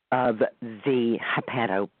of the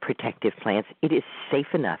hepatoprotective plants. It is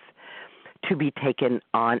safe enough to be taken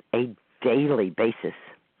on a daily basis.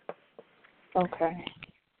 Okay.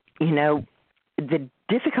 You know, the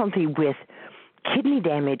difficulty with kidney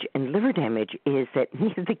damage and liver damage is that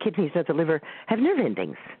neither the kidneys nor the liver have nerve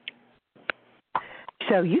endings.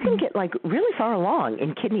 So you can get really far along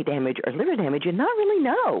in kidney damage or liver damage and not really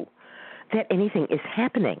know that anything is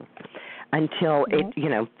happening until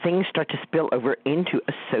things start to spill over into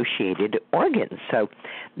associated organs. So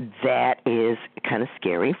that is kind of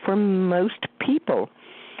scary for most people.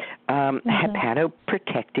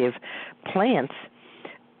 Hepatoprotective plants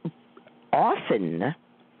often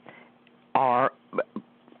are,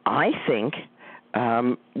 I think,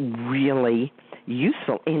 really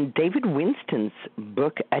useful. In David Winston's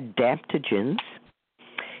book, Adaptogens,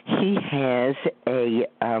 he has a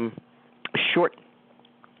short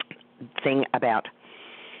thing about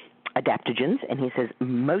adaptogens, and he says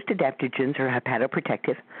most adaptogens are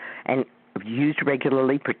hepatoprotective and used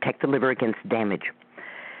regularly protect the liver against damage.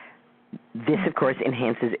 This, of course,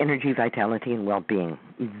 enhances energy, vitality, and well-being.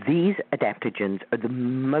 These adaptogens are the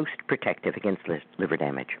most protective against liver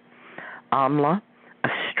damage. Amla,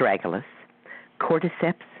 astragalus,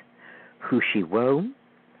 cordyceps, hushiwo,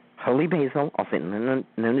 holy basil, also known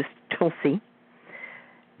as tulsi,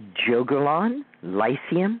 jogolan,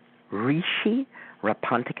 lycium, reishi,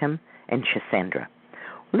 raponticum, and schisandra.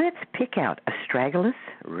 Let's pick out astragalus,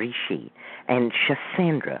 reishi, and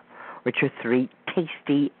schisandra, which are three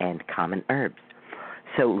tasty and common herbs.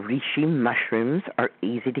 So reishi mushrooms are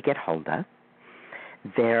easy to get hold of.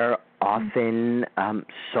 They're often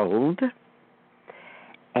sold,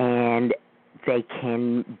 and they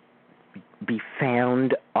can be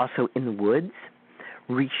found also in the woods.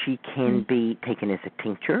 Reishi can be taken as a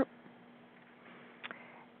tincture.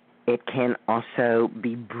 It can also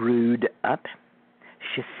be brewed up.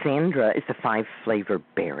 Schisandra is a 5-flavor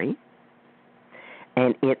berry,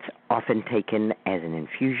 and it's often taken as an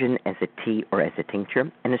infusion, as a tea, or as a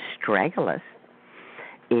tincture. And astragalus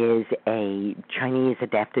is a Chinese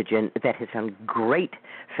adaptogen that has found great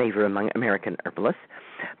favor among American herbalists,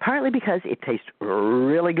 partly because it tastes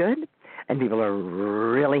really good, and people are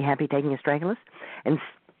really happy taking astragalus. And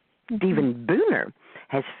Stephen Booner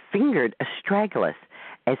has fingered astragalus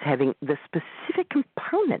as having the specific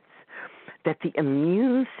components that the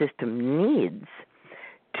immune system needs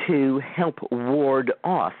to help ward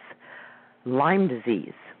off Lyme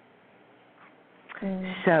disease.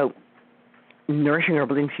 So, nourishing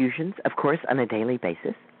herbal infusions, of course, on a daily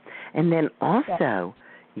basis, and then also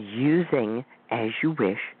using, as you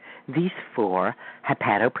wish, these 4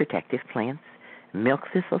 hepatoprotective plants: milk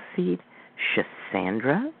thistle seed,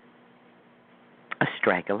 schisandra,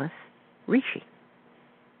 astragalus, reishi.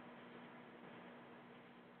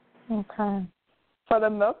 Okay. For the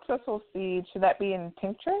milk thistle seed, should that be in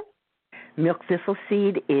tincture? Milk thistle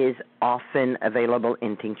seed is often available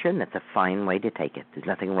in tincture, and that's a fine way to take it. There's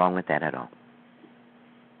nothing wrong with that at all.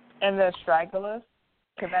 And the astragalus,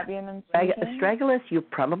 could that be an infusion?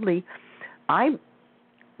 Astragalus, I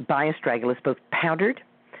buy astragalus both powdered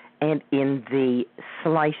and in the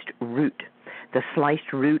sliced root. The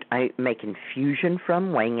sliced root I make infusion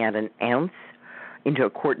from, weighing out an ounce into a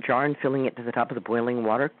quart jar and filling it to the top of the boiling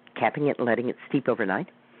water, capping it and letting it steep overnight.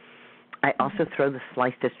 I also throw the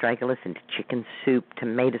sliced astragalus into chicken soup,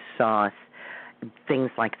 tomato sauce,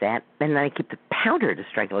 things like that. And then I keep the powdered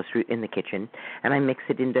astragalus root in the kitchen, and I mix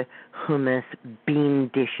it into hummus,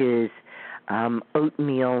 bean dishes,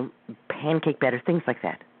 oatmeal, pancake batter, things like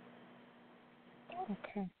that.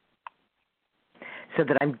 Okay. So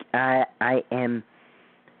that I am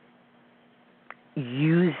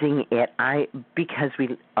using it, because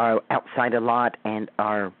we are outside a lot and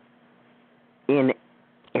are in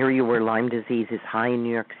area where Lyme disease is high in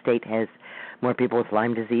New York State, has more people with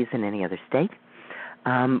Lyme disease than any other state.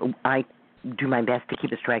 I do my best to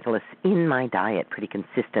keep astragalus in my diet pretty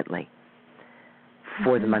consistently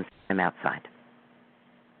for the months I'm outside.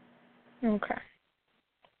 Okay.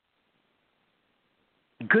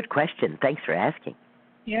 Good question. Thanks for asking.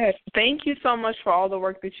 Yes. Thank you so much for all the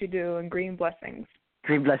work that you do, and green blessings.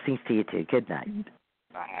 Green blessings to you, too. Good night.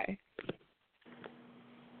 Bye.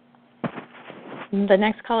 The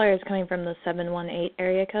next caller is coming from the 718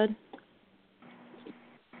 area code.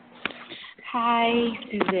 Hi,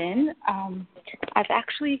 Susan. I've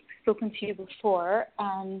actually spoken to you before.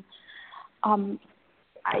 I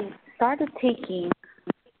started taking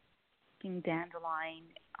dandelion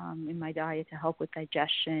in my diet to help with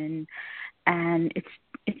digestion, and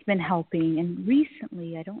it's been helping. And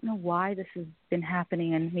recently, I don't know why this has been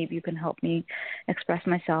happening, and maybe you can help me express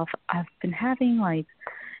myself. I've been having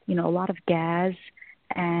a lot of gas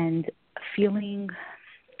and feeling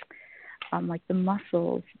like the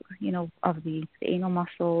muscles, of the anal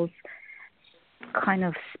muscles kind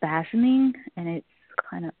of spasming, and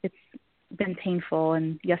it's been painful.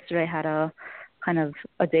 And yesterday I had a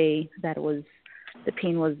day that the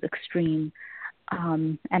pain was extreme.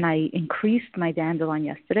 And I increased my dandelion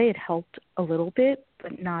yesterday. It helped a little bit,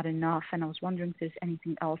 but not enough. And I was wondering if there's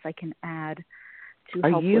anything else I can add to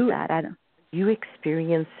help with that. Are you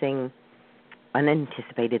experiencing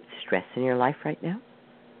unanticipated stress in your life right now?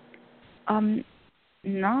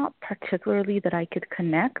 Not particularly that I could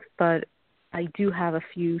connect, but I do have a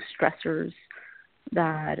few stressors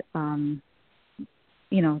that,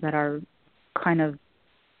 that are kind of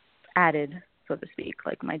added, so to speak.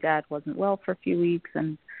 Like my dad wasn't well for a few weeks,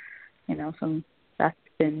 and, so that's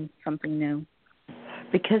been something new.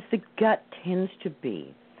 Because the gut tends to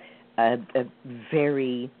be a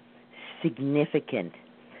very significant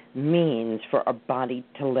means for our body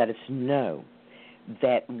to let us know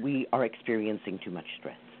that we are experiencing too much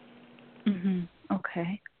stress.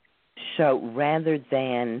 Okay. So rather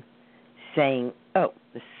than saying, oh,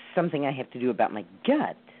 there's something I have to do about my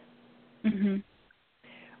gut,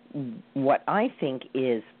 what I think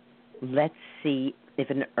is, let's see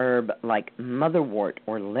if an herb like motherwort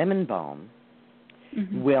or lemonbalm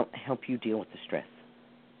will help you deal with the stress.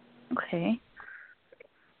 Okay.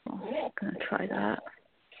 Well, I'm going to try that.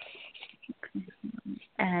 Okay.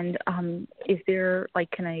 And is there,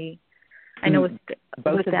 can I know with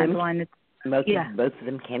dandelion, both of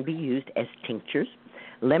them can be used as tinctures.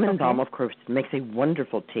 Lemon balm, of course, makes a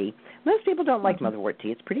wonderful tea. Most people don't like motherwort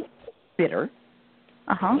tea. It's pretty bitter.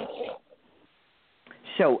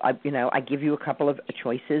 So, I give you a couple of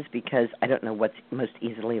choices because I don't know what's most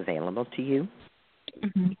easily available to you.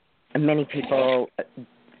 And many people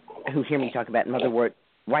who hear me talk about motherwort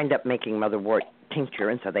wind up making motherwort tincture,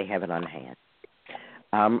 and so they have it on hand.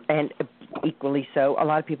 And equally so, a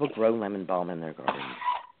lot of people grow lemon balm in their gardens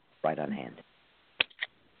right on hand.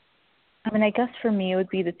 I guess for me it would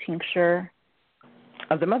be the tincture.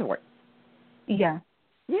 Of the motherwort? Yeah.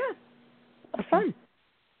 Yeah. It's fun.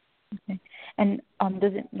 Okay. And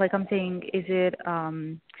does it, I'm saying, is it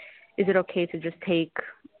okay to just take,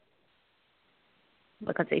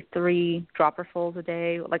 I'd say 3 dropperfuls a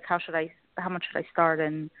day? How much should I start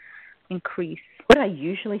and increase? What I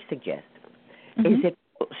usually suggest is that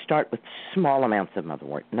start with small amounts of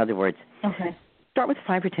motherwort. In other words, start with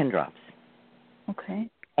 5 or 10 drops. Okay.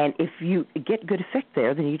 And if you get good effect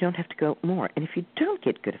there, then you don't have to go more. And if you don't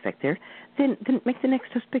get good effect there, then make the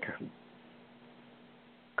next dose bigger.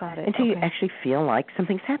 Got it. Until you actually feel like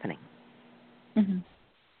something's happening.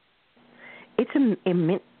 It's a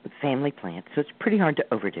mint family plant, so it's pretty hard to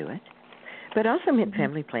overdo it. But also mint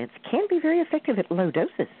family plants can be very effective at low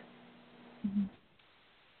doses.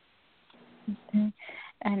 Okay.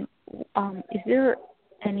 And is there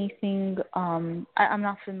anything, I'm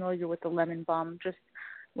not familiar with the lemon balm, just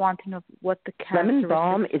want to know what the characteristics... Lemon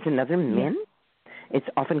balm is another mint. It's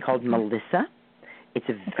often called Melissa. It's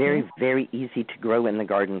a very, very easy to grow in the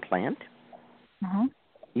garden plant.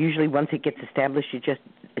 Usually once it gets established, you just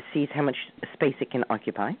see how much space it can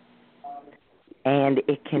occupy. And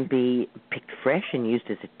it can be picked fresh and used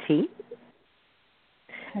as a tea.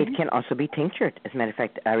 It can also be tinctured. As a matter of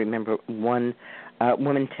fact, I remember one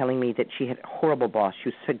woman telling me that she had a horrible boss. She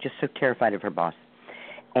was just so terrified of her boss.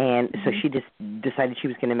 And so she just decided she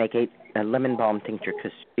was going to make a lemon balm tincture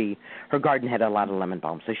because her garden had a lot of lemon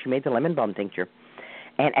balm. So she made the lemon balm tincture.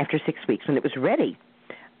 And after 6 weeks, when it was ready,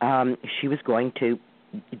 she was going to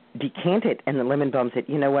decant it, and the lemon balm said,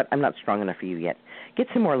 you know what, I'm not strong enough for you yet. Get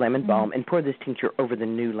some more lemon balm and pour this tincture over the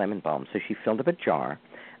new lemon balm. So she filled up a jar,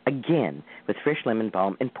 again, with fresh lemon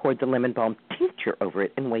balm and poured the lemon balm tincture over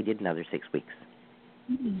it and waited another 6 weeks.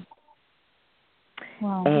 Mm.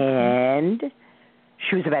 Wow. And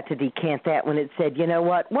she was about to decant that when it said, you know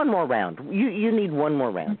what, one more round. You need one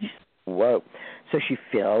more round. Whoa. So she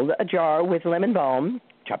filled a jar with lemon balm,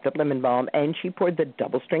 chopped up lemon balm, and she poured the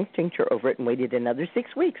double-strength tincture over it and waited another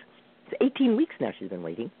 6 weeks. It's 18 weeks now she's been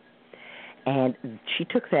waiting. And she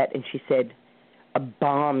took that and she said a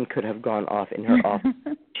bomb could have gone off in her office.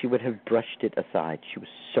 She would have brushed it aside. She was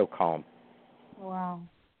so calm. Wow.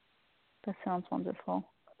 That sounds wonderful.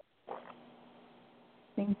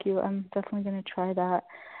 Thank you. I'm definitely going to try that.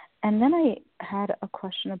 And then I had a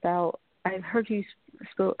question about, I've heard you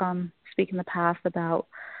speak in the past about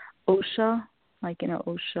osha, like,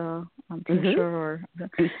 osha tincture or...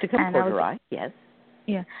 Ligusticum porterii, yes.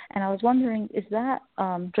 Yeah, and I was wondering, is that,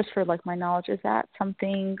 just for, like, my knowledge, is that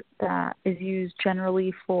something that is used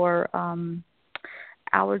generally for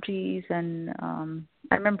allergies? And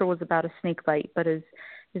I remember it was about a snake bite, but is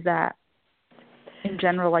that in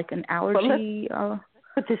general like an allergy? Well, let's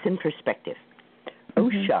put this in perspective.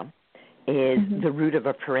 Osha is the root of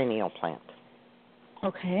a perennial plant.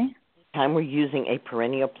 Okay. Time we're using a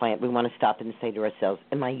perennial plant, we want to stop and say to ourselves,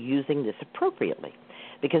 am I using this appropriately?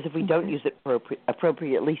 Because if we don't use it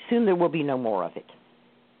appropriately, soon there will be no more of it.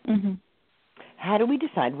 How do we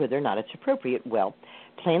decide whether or not it's appropriate? Well,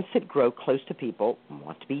 plants that grow close to people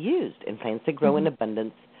want to be used, and plants that grow in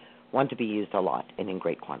abundance want to be used a lot and in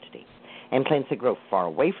great quantity. And plants that grow far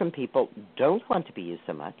away from people don't want to be used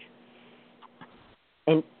so much.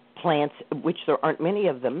 And plants, which there aren't many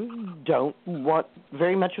of them, don't want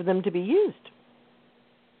very much of them to be used.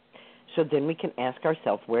 So then we can ask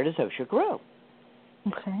ourselves, where does osha grow?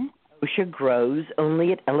 Okay. Osha grows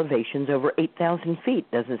only at elevations over 8,000 feet.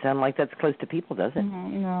 Doesn't sound like that's close to people, does it?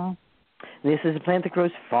 No. This is a plant that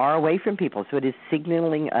grows far away from people, so it is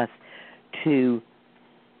signaling us to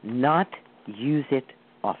not use it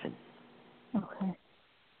often. Okay.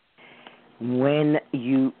 When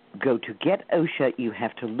you go to get osha, you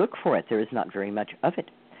have to look for it. There is not very much of it.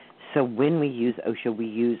 So when we use osha, we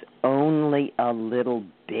use only a little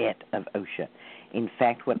bit of osha. In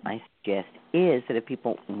fact, what I suggest is that if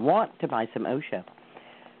people want to buy some osha,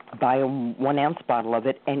 buy a 1 ounce bottle of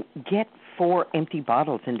it and get 4 empty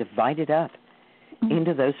bottles and divide it up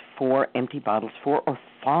into those 4 empty bottles, 4 or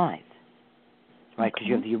 5, right? Because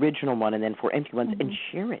you have the original one and then 4 empty ones, and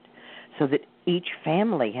share it so that each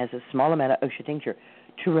family has a small amount of osha tincture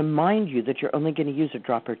to remind you that you're only going to use a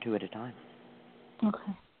drop or 2 at a time.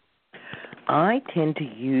 Okay. I tend to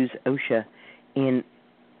use osha in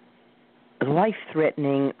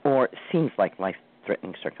life-threatening or seems like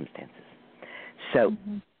life-threatening circumstances. So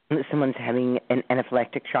if someone's having an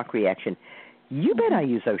anaphylactic shock reaction, you bet I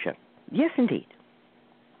use osha. Yes, indeed.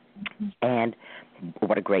 And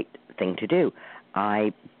what a great thing to do.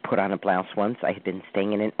 I put on a blouse once. I had been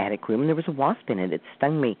staying in an attic room, and there was a wasp in it. It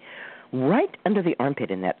stung me right under the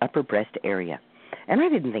armpit in that upper breast area. And I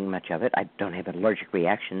didn't think much of it. I don't have an allergic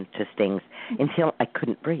reaction to stings until I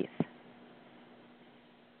couldn't breathe.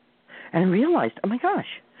 And I realized, oh, my gosh,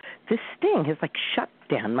 this sting has, like, shut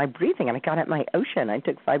down my breathing. And I got out my osha, and I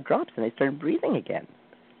took 5 drops, and I started breathing again.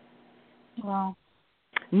 Wow.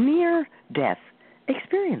 Near-death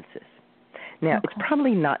experiences. Now, it's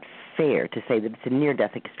probably not fair to say that it's a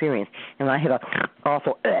near-death experience, and I have an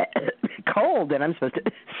awful cold, and I'm supposed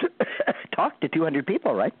to talk to 200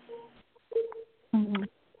 people, right?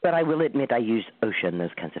 But I will admit I use osha in those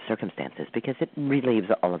kinds of circumstances because it relieves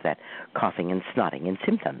all of that coughing and snotting and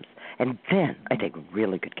symptoms. And then I take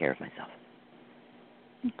really good care of myself.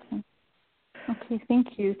 Okay, thank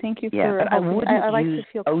you. Thank you for but helping. I wouldn't like use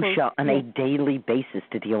to feel osha on a daily basis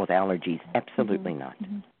to deal with allergies. Absolutely not.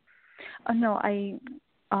 No, I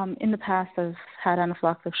in the past I've had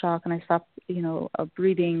anaphylactic shock and I stopped,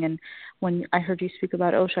 breathing. And when I heard you speak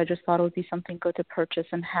about osha, I just thought it would be something good to purchase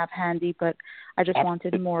and have handy. But I just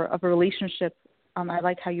wanted more of a relationship. I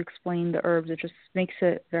like how you explained the herbs. It just makes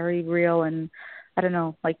it very real and, I don't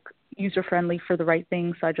know, like user-friendly for the right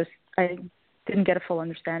things. So I didn't get a full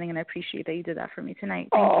understanding, and I appreciate that you did that for me tonight.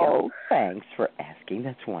 Thank you. Thanks for asking.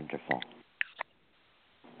 That's wonderful.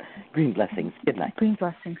 Green blessings. Good night. Green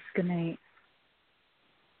blessings. Good night.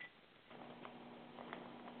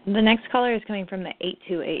 The next caller is coming from the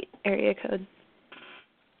 828 area code.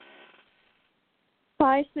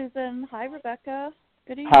 Hi, Susan. Hi, Rebecca.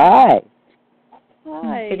 Good evening. Hi.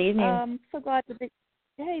 Hi. Good evening. So glad to be.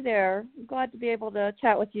 Hey there. I'm glad to be able to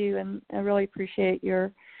chat with you, and I really appreciate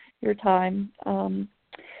your time.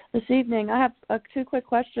 this evening. I have 2 quick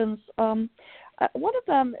questions. One of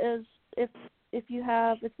them is if you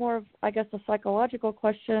have, it's more of, I guess, a psychological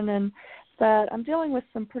question, and that I'm dealing with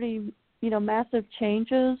some pretty, massive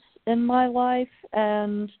changes in my life,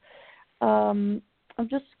 and I'm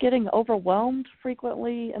just getting overwhelmed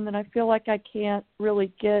frequently, and then I feel like I can't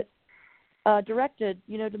really get directed,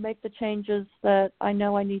 to make the changes that I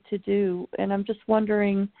know I need to do. And I'm just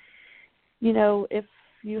wondering, if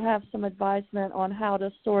you have some advisement on how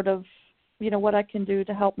to sort of, what I can do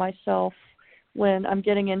to help myself when I'm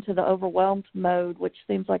getting into the overwhelmed mode, which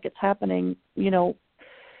seems like it's happening,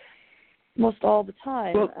 most all the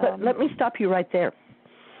time. Well, let me stop you right there.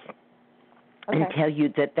 Okay. And tell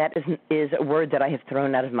you that is a word that I have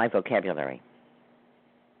thrown out of my vocabulary.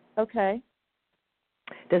 Okay.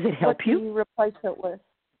 Does it help you? What do you replace it with?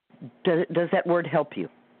 Does that word help you?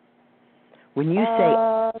 When you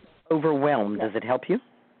say overwhelmed, does it help you?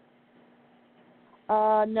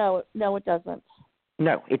 No, it doesn't.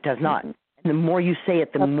 No, it does not. Mm-hmm. And the more you say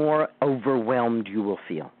it, the more overwhelmed you will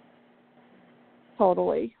feel.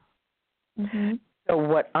 Totally. Mm-hmm. So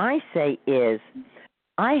what I say is,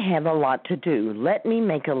 I have a lot to do. Let me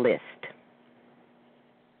make a list.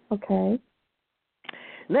 Okay.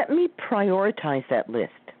 Let me prioritize that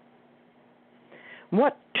list.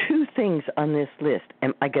 What 2 things on this list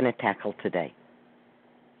am I going to tackle today?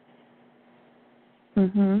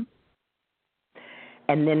 Mm-hmm.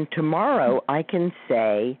 And then tomorrow I can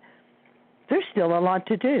say, there's still a lot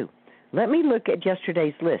to do. Let me look at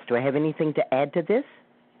yesterday's list. Do I have anything to add to this?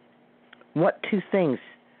 What 2 things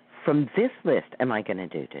from this list am I going to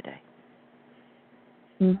do today?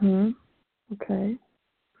 Mm-hmm. Okay.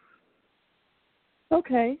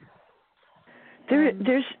 Okay.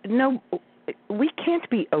 There's no, we can't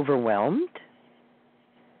be overwhelmed.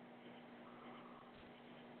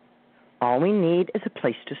 All we need is a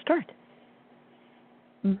place to start.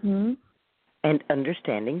 Mm-hmm. And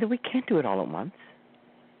understanding that we can't do it all at once.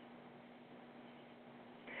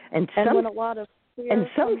 And when a lot of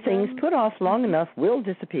some things put off long enough will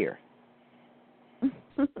disappear.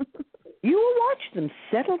 You will watch them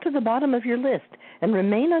settle to the bottom of your list and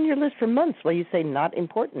remain on your list for months while you say, not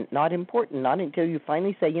important, not important, not until you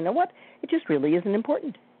finally say, you know what, it just really isn't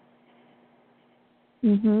important.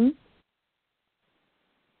 Mm-hmm.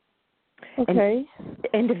 Okay.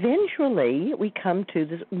 And eventually we come to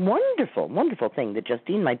this wonderful, wonderful thing that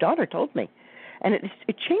Justine, my daughter, told me. And it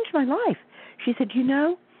changed my life. She said,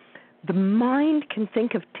 the mind can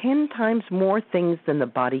think of 10 times more things than the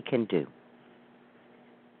body can do.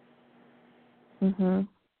 Mm-hmm.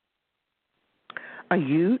 Are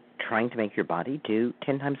you trying to make your body do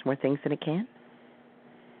 10 times more things than it can?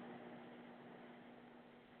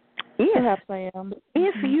 Perhaps I am.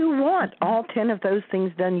 If you want all 10 of those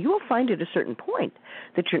things done, you will find at a certain point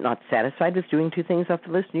that you're not satisfied with doing 2 things off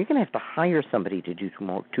the list, and you're going to have to hire somebody to do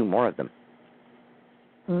 2 more of them.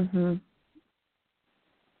 Mm-hmm.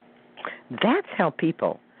 That's how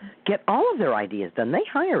people get all of their ideas done. They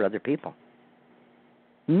hire other people.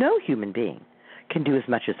 No human being can do as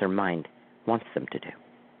much as their mind wants them to do.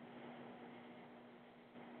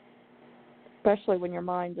 Especially when your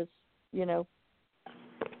mind is,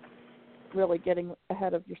 really getting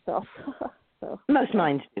ahead of yourself. So. Most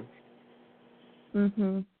minds do.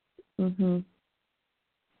 Mhm. Mhm.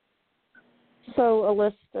 So a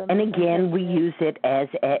list. And again, we use it as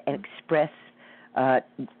an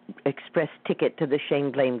express ticket to the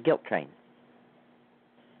shame, blame, guilt train.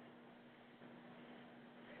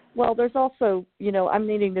 Well, there's also, I'm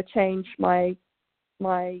needing to change my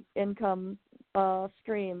income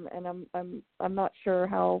stream, and I'm not sure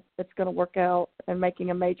how it's going to work out, and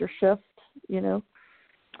making a major shift,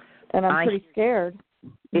 and I'm pretty scared.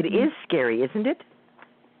 It is scary, isn't it?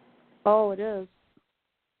 Oh, it is.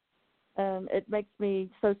 And it makes me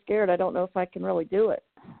so scared I don't know if I can really do it.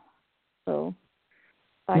 So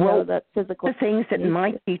I know that physical... The things that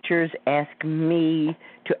my teachers ask me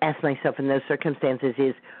to ask myself in those circumstances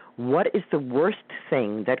is, what is the worst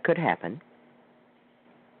thing that could happen?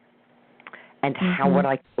 And how would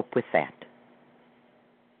I cope with that?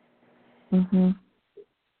 Mm-hmm.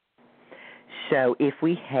 So if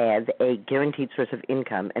we have a guaranteed source of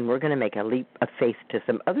income and we're going to make a leap of faith to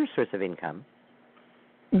some other source of income,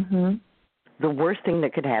 the worst thing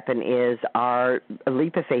that could happen is our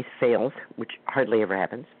leap of faith fails, which hardly ever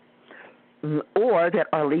happens, or that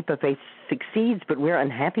our leap of faith succeeds but we're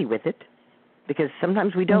unhappy with it, because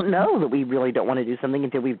sometimes we don't know that we really don't want to do something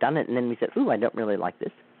until we've done it, and then we say, ooh, I don't really like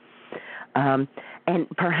this. And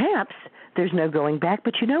perhaps there's no going back,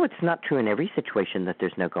 but it's not true in every situation that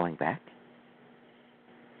there's no going back.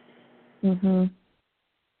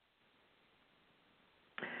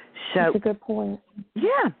 That's a good point.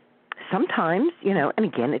 Yeah. Sometimes, and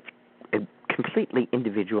again, it's completely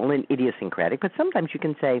individual and idiosyncratic, but sometimes you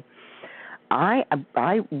can say, I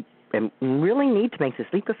really need to make this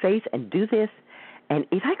leap of faith and do this, and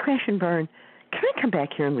if I crash and burn, can I come back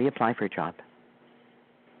here and reapply for a job?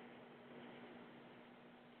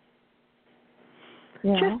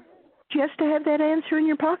 Yeah. Just to have that answer in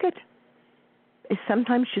your pocket is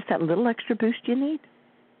sometimes just that little extra boost you need.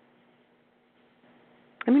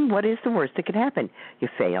 I mean, what is the worst that could happen? You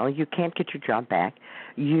fail, you can't get your job back.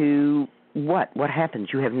 What happens?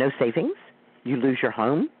 You have no savings, you lose your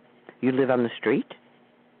home, you live on the street.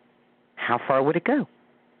 How far would it go?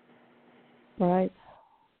 Right.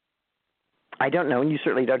 I don't know, and you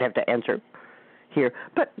certainly don't have to answer here,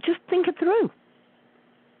 but just think it through.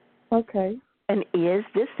 Okay. And is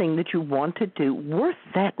this thing that you want to do worth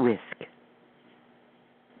that risk?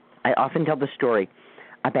 I often tell the story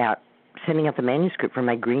about sending out the manuscript for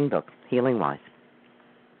my green book, Healing Wise,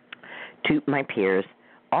 to my peers,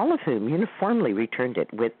 all of whom uniformly returned it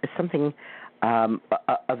with something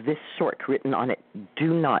of this sort written on it: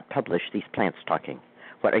 do not publish these plants talking.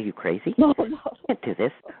 What, are you crazy? No. Can't do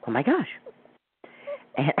this. Oh, my gosh.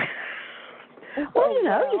 And, well,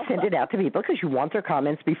 you send it out to people because you want their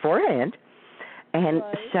comments beforehand. And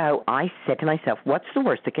so I said to myself, what's the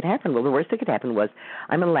worst that could happen? Well, the worst that could happen was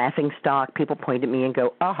I'm a laughing stock. People point at me and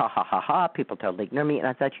go, ah, ha, ha, ha, ha. People totally ignore me. And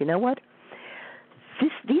I thought, you know what?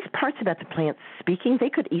 These parts about the plants speaking, they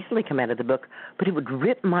could easily come out of the book, but it would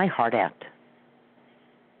rip my heart out.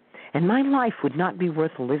 And my life would not be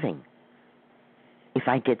worth living if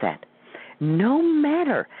I did that. No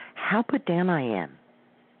matter how put down I am,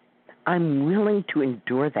 I'm willing to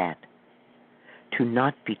endure that, to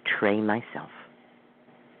not betray myself.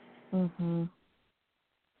 Mhm.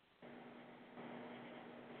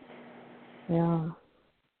 Yeah.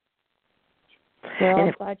 Well, and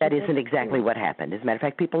if that isn't exactly what happened. As a matter of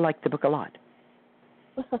fact, people liked the book a lot.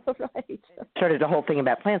 Right. Started a whole thing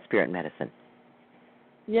about plant spirit medicine.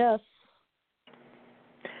 Yes.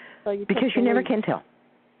 So because you never can tell.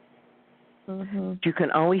 Mm-hmm. You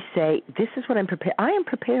can always say, this is what I'm prepared. I am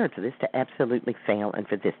prepared for this to absolutely fail and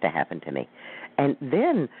for this to happen to me. And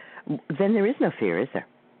then there is no fear, is there?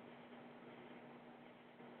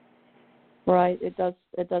 Right. It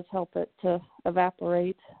does help it to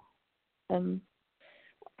evaporate. And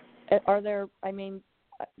are there,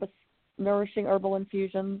 with nourishing herbal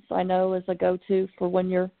infusions, I know is a go-to for when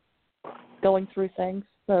you're going through things.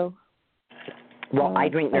 So, well, I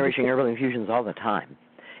drink nourishing herbal infusions all the time.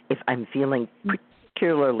 If I'm feeling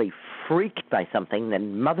particularly freaked by something,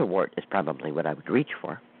 then motherwort is probably what I would reach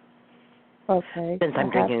for. Okay. Since I'm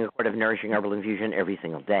drinking a quart of nourishing herbal infusion every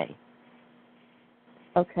single day.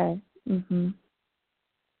 Okay. Mhm.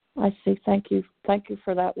 I see. Thank you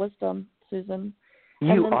for that wisdom, Susan.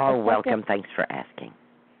 You are welcome. Thanks for asking.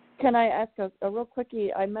 Can I ask a real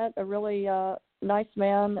quickie? I met a really nice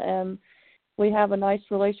man, and we have a nice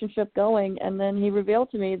relationship going, and then he revealed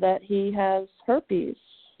to me that he has herpes.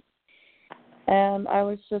 And I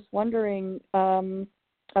was just wondering,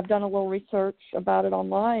 I've done a little research about it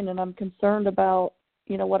online, and I'm concerned about,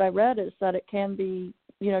 what I read is that it can be,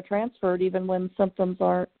 transferred even when symptoms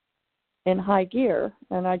aren't in high gear.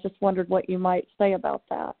 And I just wondered what you might say about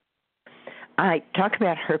that. I talk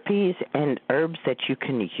about herpes and herbs that you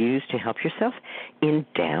can use to help yourself in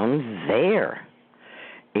down there.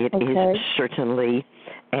 It is certainly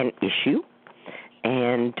an issue.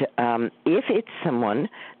 And if it's someone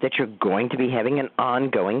that you're going to be having an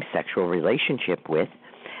ongoing sexual relationship with,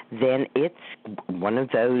 then it's one of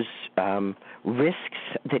those risks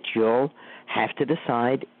that you'll have to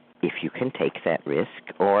decide if you can take that risk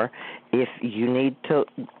or if you need to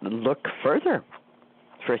look further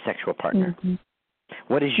for a sexual partner. Mm-hmm.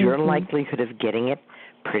 What is your likelihood of getting it?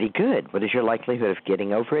 Pretty good. What is your likelihood of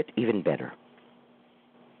getting over it? Even better.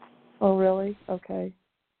 Oh, really? Okay.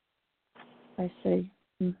 I see.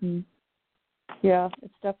 Mhm. Yeah,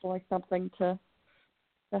 it's definitely something to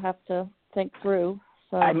have to think through.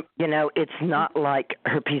 So it's not like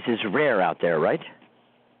herpes is rare out there, right?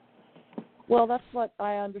 Well, that's what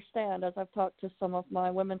I understand as I've talked to some of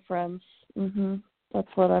my women friends. Mhm.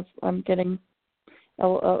 That's what I'm getting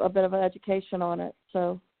a bit of an education on it.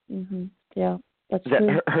 So, yeah.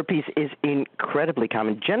 Herpes is incredibly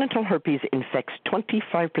common. Genital herpes infects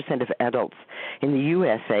 25% of adults in the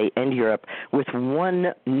USA and Europe, with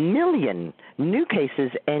 1 million new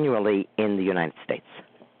cases annually in the United States.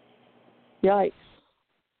 Yikes.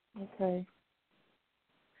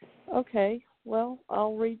 Okay. Well,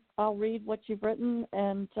 I'll read what you've written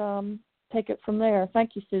and take it from there.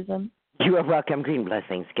 Thank you, Susan. You are welcome. Green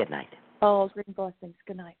blessings. Good night. Oh, green blessings.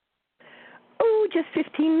 Good night. Oh. just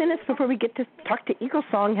 15 minutes before we get to talk to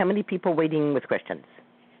EagleSong. How many people waiting with questions?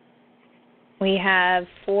 We have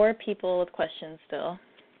 4 people with questions still.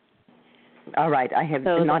 All right. I have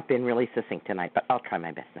not been really succinct tonight, but I'll try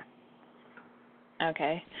my best now.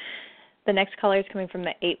 Okay. The next caller is coming from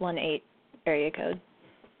the 818 area code.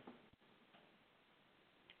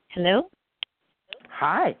 Hello?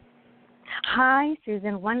 Hi. Hi,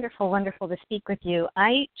 Susan. Wonderful, wonderful to speak with you.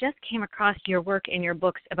 I just came across your work in your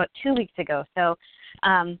books about 2 weeks ago, so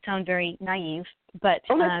sound very naive, but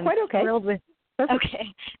that's quite okay. Thrilled with.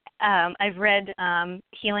 Okay. I've read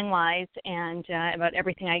Healing Wise and about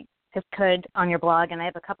everything I just could on your blog, and I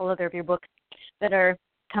have a couple other of your books that are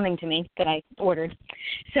coming to me that I ordered.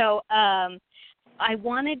 So I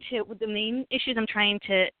wanted to, the main issues I'm trying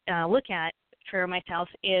to look at for myself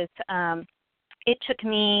is it took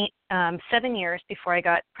me 7 years before I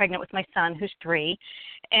got pregnant with my son, who's 3,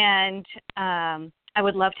 and I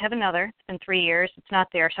would love to have another. It's been 3 years. It's not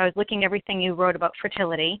there. So I was looking at everything you wrote about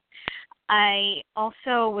fertility. I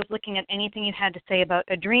also was looking at anything you had to say about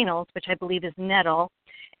adrenals, which I believe is nettle,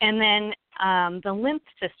 and then the lymph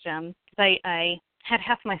system. I had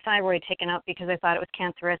half my thyroid taken out because I thought it was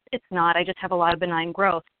cancerous. It's not. I just have a lot of benign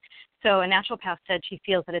growth. So a naturopath said she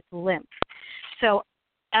feels that it's lymph. So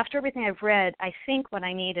after everything I've read, I think what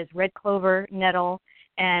I need is red clover, nettle,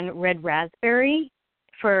 and red raspberry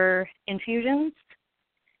for infusions.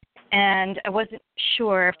 And I wasn't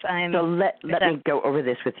sure if I'm... So let me go over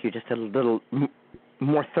this with you just a little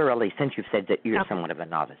more thoroughly, since you've said that you're somewhat of a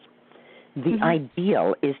novice. The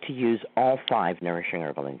ideal is to use all 5 nourishing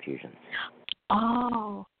herbal infusions.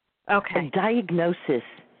 Oh, okay. A diagnosis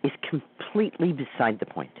is completely beside the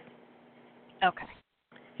point. Okay.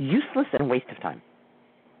 Useless and a waste of time.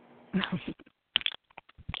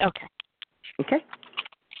 Okay. Okay?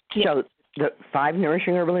 Yeah. So the 5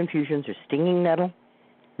 nourishing herbal infusions are stinging nettle,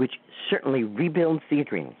 which certainly rebuilds the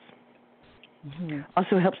adrenals. Mm-hmm.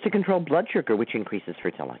 Also helps to control blood sugar, which increases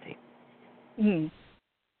fertility. Mm-hmm.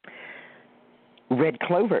 Red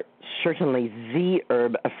clover, certainly the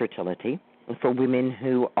herb of fertility. For women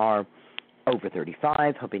who are over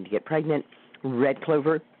 35, hoping to get pregnant, red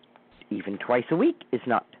clover, even twice a week, is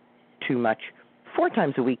not too much. 4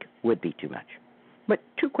 times a week would be too much. But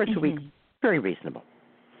 2 quarts a week, very reasonable.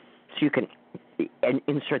 So you can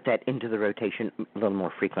insert that into the rotation a little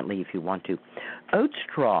more frequently if you want to. Oat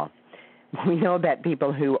straw. We know about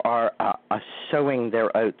people who are sowing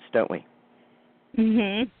their oats, don't we?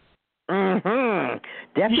 Mm-hmm. Mm-hmm.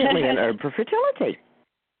 Definitely an herb for fertility.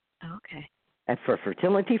 Okay. And for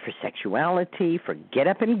fertility, for sexuality, for get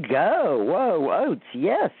up and go. Whoa, oats,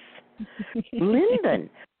 yes. Linden,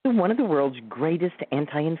 one of the world's greatest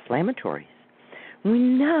anti-inflammatories. We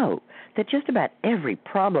know that just about every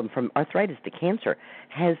problem from arthritis to cancer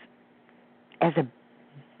has, as a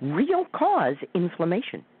real cause,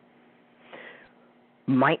 inflammation.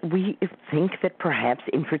 Might we think that perhaps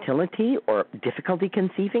infertility or difficulty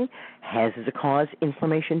conceiving has as a cause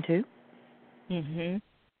inflammation too? Mm-hmm.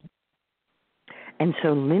 And so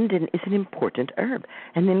linden is an important herb.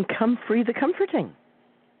 And then comfrey, the comforting.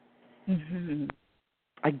 Mm-hmm.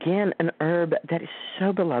 Again, an herb that is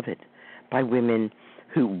so beloved by women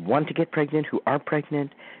who want to get pregnant, who are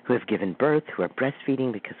pregnant, who have given birth, who are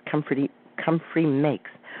breastfeeding, because comfrey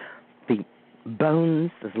makes the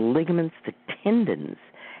bones, the ligaments, the tendons,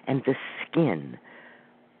 and the skin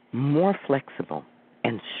more flexible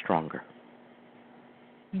and stronger.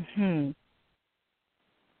 Mm-hmm.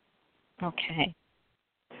 Okay.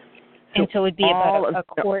 And so it would be about a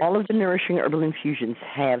quart. All of the nourishing herbal infusions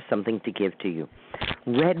have something to give to you.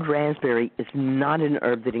 Red raspberry is not an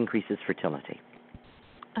herb that increases fertility.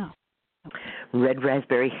 Oh. Okay. Red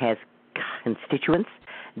raspberry has constituents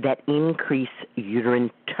that increase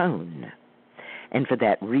uterine tone. And for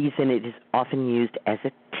that reason, it is often used as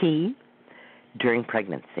a tea during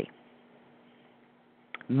pregnancy.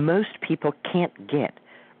 Most people can't get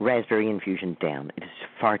raspberry infusion down. It is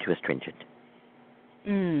far too astringent.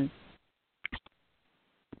 Mm.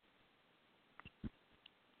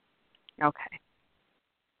 Okay.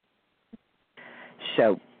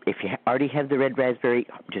 So if you already have the red raspberry,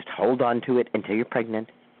 just hold on to it until you're pregnant,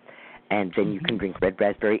 and then you can drink red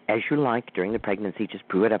raspberry as you like during the pregnancy. Just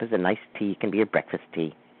brew it up as a nice tea. It can be a breakfast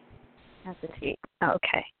tea. As a tea.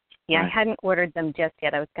 Okay. Yeah, I hadn't ordered them just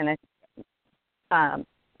yet. I was going to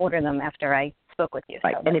order them after I spoke with you.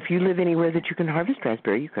 Right. So, and if you live anywhere that you can harvest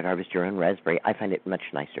raspberry, you could harvest your own raspberry. I find it much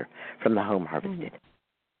nicer from the home harvested.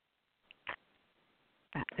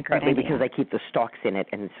 That's a great Partly idea. because I keep the stalks in it,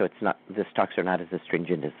 and so it's not, the stalks are not as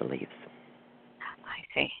astringent as the leaves.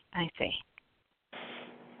 I see.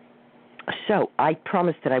 So I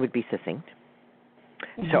promised that I would be succinct.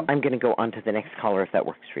 So I'm going to go on to the next caller if that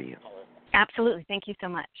works for you. Absolutely. Thank you so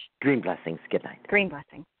much. Green blessings. Good night. Green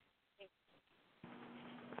blessings.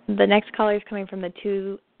 The next caller is coming from the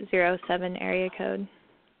 207 area code.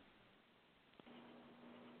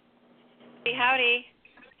 Howdy.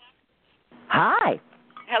 Hi.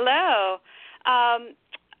 Hello.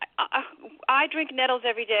 I drink nettles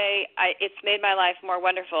every day. It's made my life more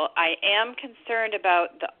wonderful. I am concerned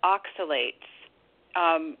about the oxalates.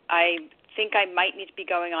 I think I might need to be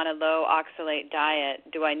going on a low oxalate diet.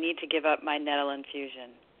 Do I need to give up my nettle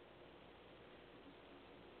infusion?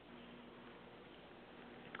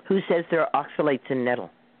 Who says there are oxalates in nettle?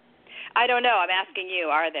 I don't know. I'm asking you.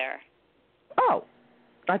 Are there? Oh,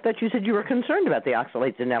 I thought you said you were concerned about the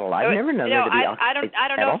oxalates in nettle. I've never known there to be oxalates I don't in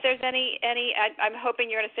know nettle. if there's any. I'm hoping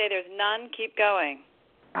you're going to say there's none. Keep going.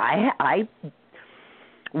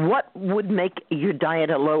 What would make your diet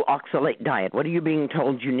a low oxalate diet? What are you being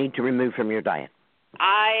told you need to remove from your diet?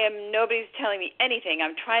 Nobody's telling me anything.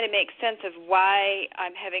 I'm trying to make sense of why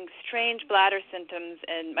I'm having strange bladder symptoms,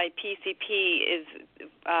 and my PCP is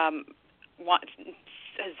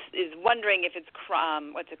wondering if it's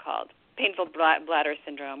what's it called? Painful bladder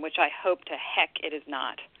syndrome, which I hope to heck it is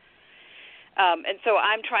not. And so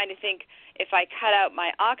I'm trying to think, if I cut out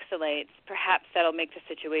my oxalates, perhaps that'll make the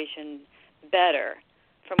situation better.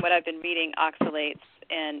 From what I've been reading, oxalates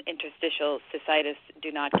and interstitial cystitis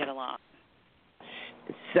do not get along.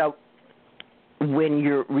 So when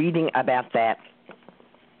you're reading about that,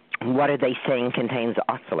 what are they saying contains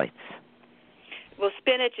oxalates? Well,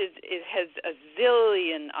 spinach has a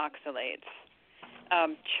zillion oxalates.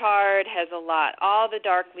 Chard has a lot. All the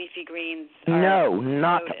dark leafy greens are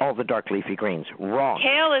not loaded. all the dark leafy greens. Wrong.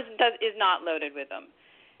 Kale is not loaded with them.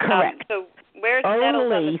 Correct. So where's nettles on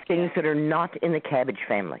the Only things that are not in the cabbage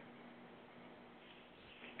family.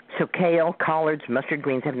 So kale, collards, mustard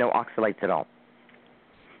greens have no oxalates at all.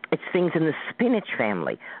 It's things in the spinach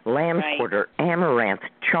family, lamb's quarter, amaranth,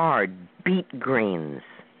 chard, beet greens.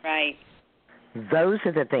 Right. Those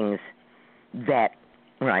are the things that,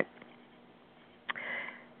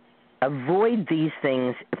 avoid these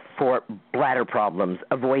things for bladder problems.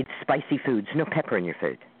 Avoid spicy foods. No pepper in your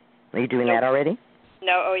food. Are you doing that already?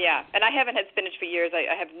 No, oh yeah. And I haven't had spinach for years.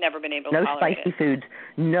 I have never been able to tolerate No spicy foods.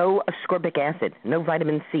 No ascorbic acid. No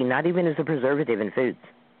vitamin C, not even as a preservative in foods.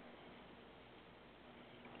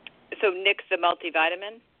 So nix the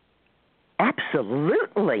multivitamin?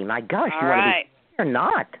 Absolutely. My gosh, All you right. want to be or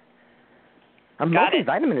not. A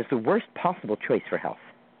multivitamin is the worst possible choice for health.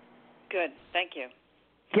 Good. Thank you.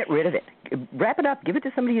 Get rid of it. Wrap it up. Give it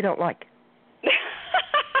to somebody you don't like.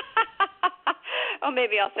 Oh,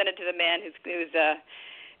 maybe I'll send it to the man who's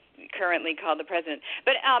currently called the president.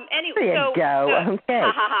 But anyway, there you go. Okay.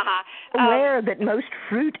 Aware that most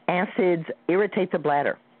fruit acids irritate the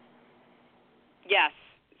bladder. Yes.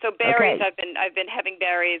 So berries, Okay. I've been having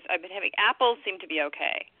berries. I've been having apples. Seem to be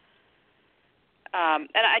okay. And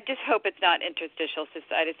I just hope it's not interstitial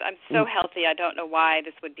cystitis. I'm so healthy. I don't know why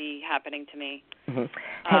this would be happening to me. Mm-hmm.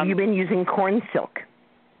 Have you been using corn silk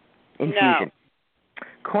infusion? No.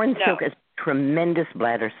 Corn silk is a tremendous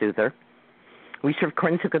bladder soother. We served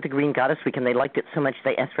corn silk at the Green Goddess Week, and they liked it so much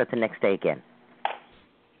they asked for it the next day again.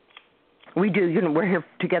 We do. We're here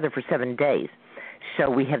together for 7 days. So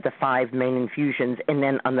we have the 5 main infusions, and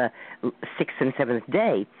then on the 6th and 7th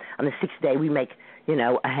day, on the 6th day we make,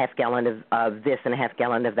 a half gallon of this and a half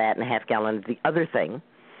gallon of that and a half gallon of the other thing.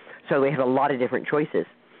 So we have a lot of different choices.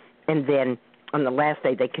 And then on the last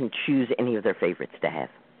day they can choose any of their favorites to have.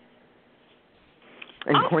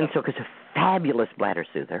 And corn silk is a fabulous bladder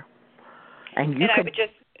soother. And I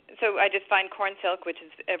just find corn silk, which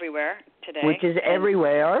is everywhere today. Which is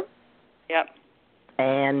everywhere. Yep.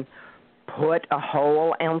 And put a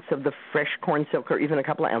whole ounce of the fresh corn silk, or even a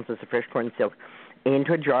couple of ounces of fresh corn silk,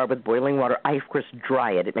 into a jar with boiling water. I, of course,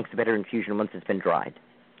 dry it. It makes a better infusion once it's been dried.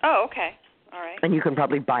 Oh, okay. All right. And you can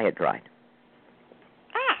probably buy it dried.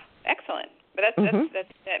 Excellent. But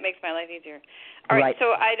that makes my life easier. All right.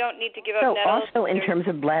 So I don't need to give up nettles. Also, in terms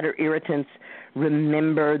of bladder irritants,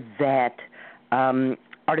 remember that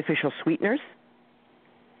artificial sweeteners.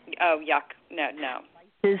 Oh, yuck. No.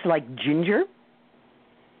 Is like ginger.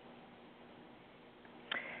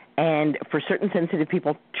 And for certain sensitive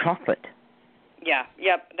people, chocolate. Yeah,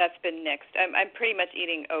 yep, that's been nixed. I'm pretty much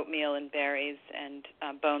eating oatmeal and berries and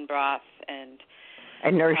bone broth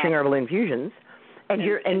and nourishing herbal infusions. And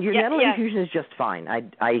your nettle infusion is just fine.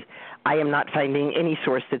 I am not finding any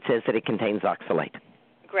source that says that it contains oxalate.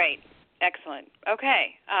 Great. Excellent.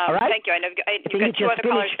 Okay. All right. Thank you. I know you've got 2 other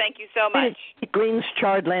callers. Thank you so much. Greens,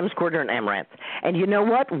 chard, lamb's quarter, and amaranth. And you know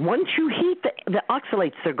what? Once you heat the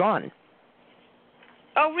oxalates, they're gone.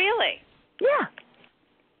 Oh, really? Yeah.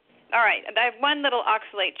 All right. I have one little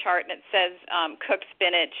oxalate chart, and it says cooked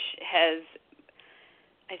spinach has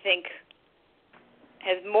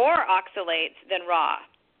more oxalates than raw.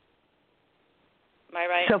 Am I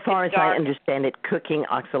right? So far as I understand it, cooking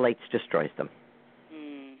oxalates destroys them.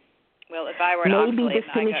 Well, if I were an maybe oxalate, the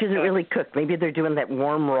spinach isn't really cooked. Maybe they're doing that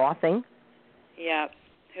warm raw thing. Yeah,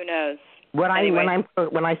 who knows? When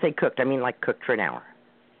I say cooked, I mean like cooked for an hour.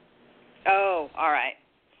 Oh, all right.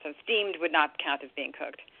 So steamed would not count as being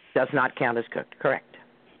cooked. Does not count as cooked. Correct.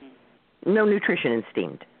 No nutrition in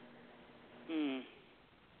steamed.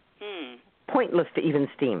 Pointless to even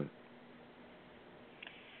steam.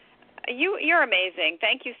 You're amazing.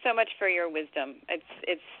 Thank you so much for your wisdom.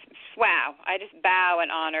 It's wow. I just bow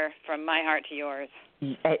in honor from my heart to yours.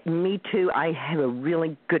 Me too. I have a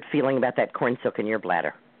really good feeling about that corn silk in your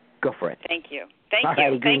bladder. Go for it. Thank you. Thank All you.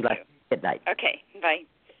 Righty, Thank you. Good night. Okay. Bye.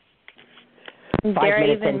 Dare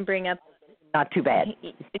I even bring up? Not too bad.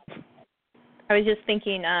 I was just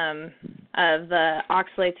thinking of the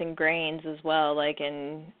oxalates and grains as well, like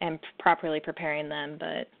and properly preparing them.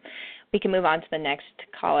 But we can move on to the next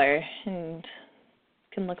caller and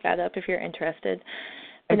can look that up if you're interested.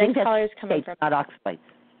 The next caller is coming from not oxalates.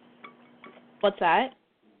 What's that?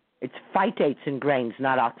 It's phytates in grains,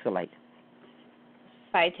 not oxalate.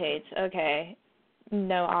 Phytates. Okay.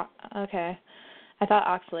 No. Okay. I thought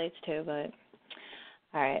oxalates too, but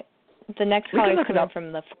all right. The next caller is coming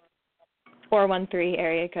from the 413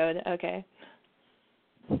 area code. Okay.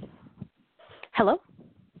 Hello.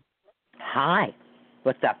 Hi.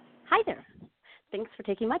 What's up? Hi there. Thanks for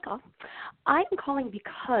taking my call. I'm calling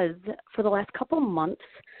because for the last couple months,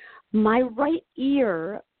 my right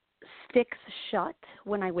ear sticks shut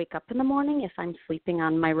when I wake up in the morning if I'm sleeping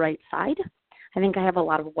on my right side. I think I have a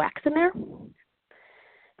lot of wax in there.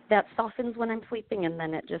 That softens when I'm sleeping, and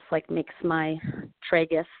then it just like makes my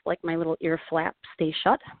tragus, like my little ear flap, stay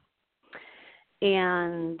shut.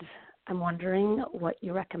 And I'm wondering what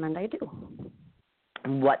you recommend I do.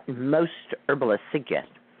 What most herbalists suggest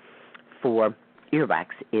for earwax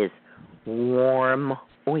is warm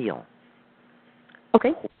oil.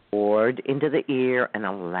 Okay. Poured into the ear and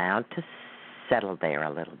allowed to settle there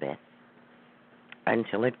a little bit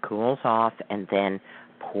until it cools off, and then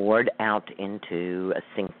poured out into a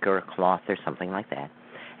sink or a cloth or something like that,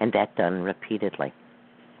 and that done repeatedly.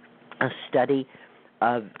 A study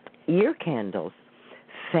of ear candles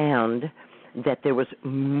found that there was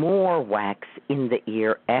more wax in the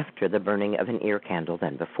ear after the burning of an ear candle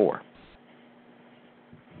than before.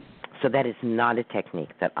 So that is not a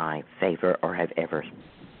technique that I favor or have ever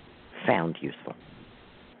found useful.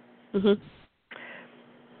 Mm-hmm.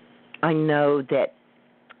 I know that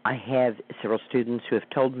I have several students who have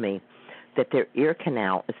told me that their ear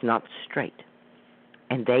canal is not straight,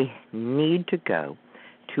 and they need to go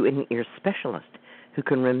to an ear specialist who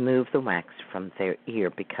can remove the wax from their ear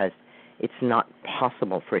because it's not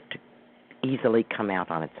possible for it to easily come out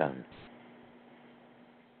on its own.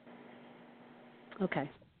 Okay.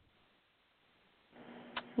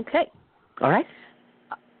 Okay. All right.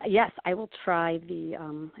 Yes, I will try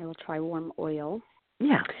I will try warm oil.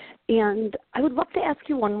 Yeah. And I would love to ask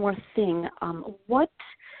you one more thing. What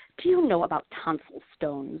do you know about tonsil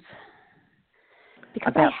stones?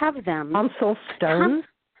 Because I have them. Tonsil stones?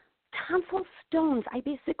 Tonsil stones. I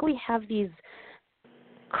basically have these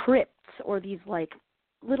crypts or these like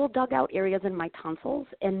little dugout areas in my tonsils,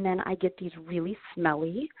 and then I get these really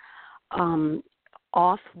smelly,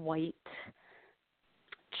 off-white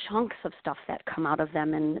chunks of stuff that come out of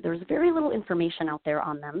them, and there's very little information out there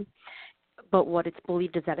on them. But what it's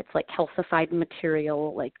believed is that it's like calcified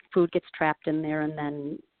material, like food gets trapped in there, and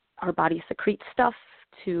then our body secretes stuff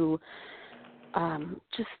to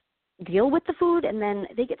just deal with the food, and then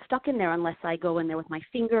they get stuck in there unless I go in there with my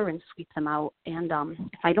finger and sweep them out. And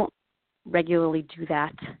if I don't regularly do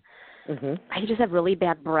that, I just have really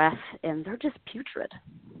bad breath, and they're just putrid.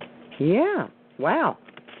 Yeah. Wow.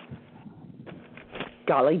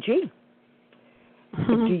 Golly gee.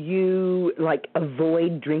 Do you,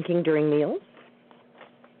 avoid drinking during meals?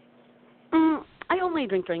 I only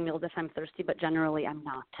drink during meals if I'm thirsty, but generally I'm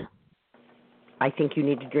not. I think you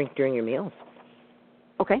need to drink during your meals.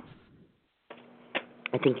 Okay.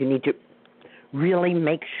 I think you need to really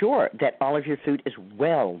make sure that all of your food is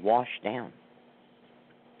well washed down.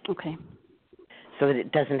 Okay. So that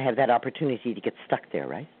it doesn't have that opportunity to get stuck there,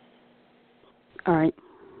 right? All right.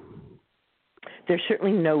 There's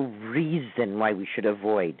certainly no reason why we should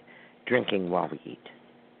avoid drinking while we eat.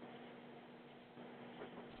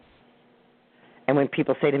 And when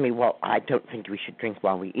people say to me, well, I don't think we should drink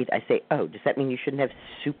while we eat, I say, oh, does that mean you shouldn't have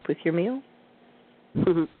soup with your meal?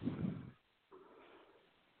 Does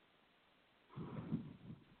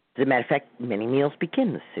As a matter of fact, many meals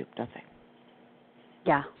begin with soup, don't they?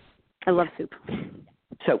 Yeah, I love soup.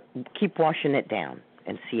 So keep washing it down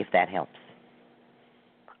and see if that helps.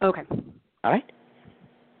 Okay. All right?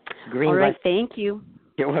 Green All right, light. thank you.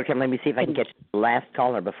 You're welcome. Let me see if I can get the last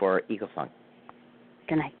caller before EagleSong.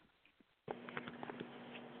 Good night.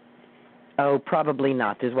 Oh, probably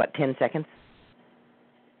not. There's, 10 seconds?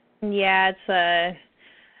 Yeah, it's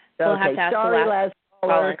we'll have to ask sorry, the last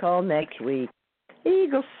caller. Call next week.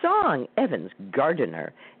 EagleSong, Evans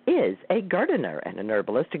Gardener, is a gardener and an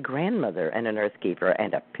herbalist, a grandmother and an earthkeeper,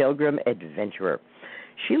 and a pilgrim-adventurer.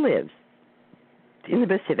 She lives in the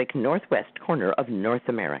Pacific Northwest corner of North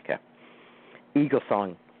America.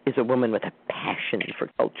 EagleSong is a woman with a passion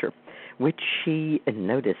for culture, which she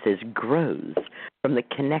notices grows from the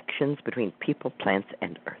connections between people, plants,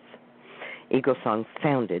 and earth. EagleSong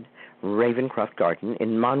founded RavenCroft Garden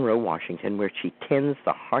in Monroe, Washington, where she tends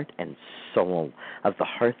the heart and soul of the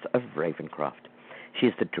hearth of RavenCroft. She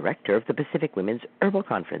is the director of the Pacific Women's Herbal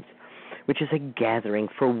Conference, which is a gathering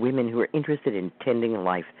for women who are interested in tending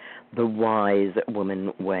life the wise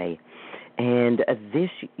woman way. And this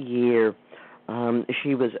year,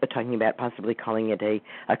 she was talking about possibly calling it a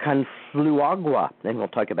confluagua, and we'll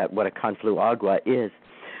talk about what a confluagua is.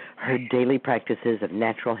 Her daily practices of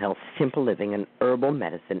natural health, simple living, and herbal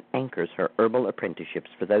medicine anchors her herbal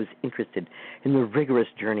apprenticeships for those interested in the rigorous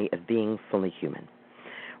journey of being fully human.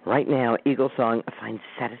 Right now, EagleSong finds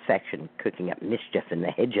satisfaction cooking up mischief in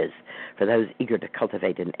the hedges for those eager to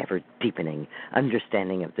cultivate an ever-deepening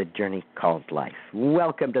understanding of the journey called life.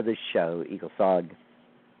 Welcome to the show, EagleSong.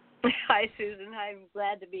 Hi, Susan. I'm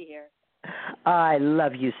glad to be here. I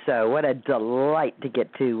love you so. What a delight to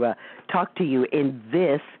get to talk to you in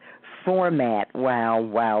this format. Wow,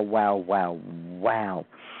 wow, wow, wow, wow.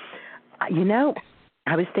 You know,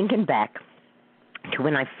 I was thinking back to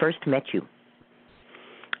when I first met you.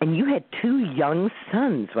 And you had 2 young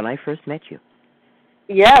sons when I first met you.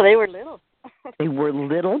 Yeah, they were little. They were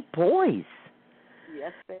little boys.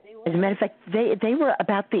 Yes, they were. As a matter of fact, they were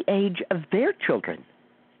about the age of their children.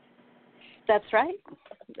 That's right.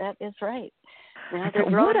 That is right. Now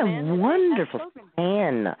what a wonderful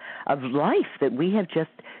span of life that we have just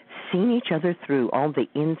seen each other through, all the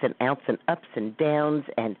ins and outs and ups and downs,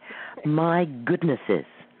 and my goodnesses.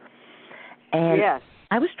 And yes.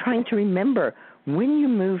 I was trying to remember, when you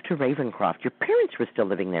moved to RavenCroft, your parents were still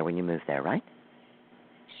living there when you moved there, right?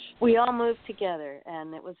 We all moved together,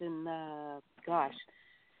 and it was in,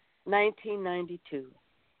 1992.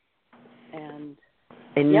 And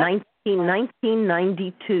in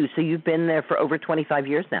 1992, so you've been there for over 25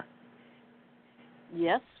 years now.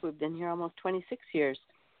 Yes, we've been here almost 26 years.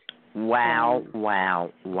 Wow,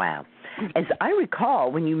 wow, wow. As I recall,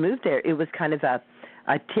 when you moved there, it was kind of a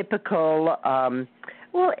typical,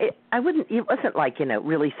 it wasn't like,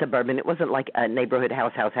 really suburban. It wasn't like a neighborhood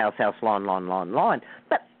house, lawn,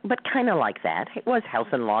 but kind of like that. It was house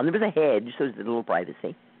and lawn. There was a hedge, so there was a little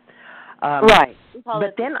privacy. Right.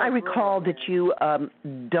 But then I recall that you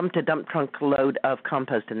dumped a dump trunk load of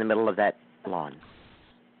compost in the middle of that lawn.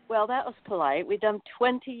 Well, that was polite. We dumped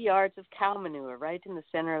 20 yards of cow manure right in the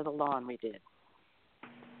center of the lawn. We did.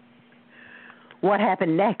 What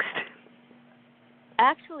happened next?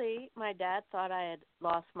 Actually, my dad thought I had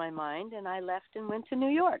lost my mind, and I left and went to New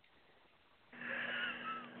York.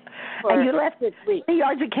 And you left 20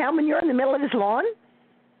 yards of cow manure in the middle of his lawn?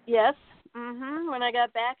 Yes. When I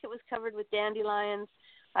got back, it was covered with dandelions.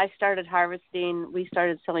 I started harvesting. We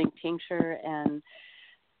started selling tincture, and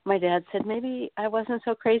my dad said maybe I wasn't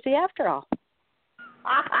so crazy after all.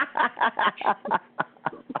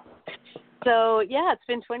 So, yeah, it's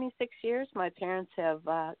been 26 years. My parents have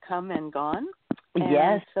come and gone. And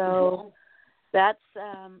yes. So that's,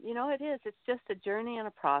 it is. It's just a journey and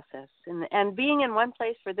a process. And being in one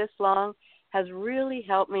place for this long has really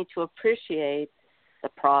helped me to appreciate the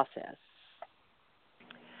process.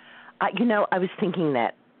 I was thinking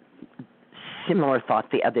that similar thought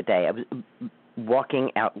the other day. I was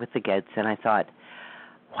walking out with the goats, and I thought,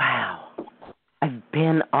 wow, I've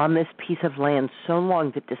been on this piece of land so long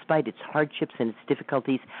that despite its hardships and its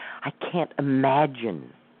difficulties, I can't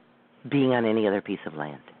imagine being on any other piece of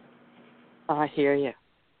land. I hear you.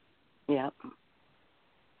 Yeah.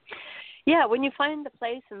 Yeah, when you find the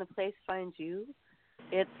place and the place finds you,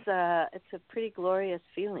 it's a pretty glorious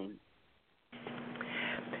feeling.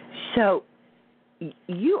 So,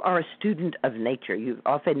 you are a student of nature. You've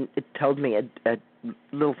often told me a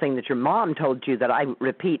little thing that your mom told you that I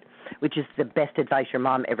repeat, which is the best advice your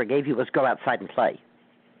mom ever gave you was go outside and play.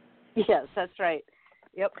 Yes, that's right.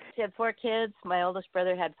 Yep. She had 4 kids. My oldest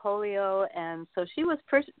brother had polio, and so she was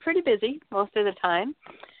pretty busy most of the time.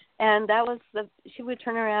 And that was she would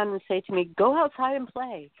turn around and say to me, "Go outside and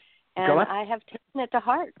play." And I have taken it to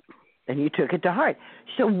heart. And you took it to heart.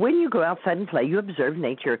 So when you go outside and play, you observe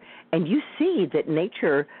nature, and you see that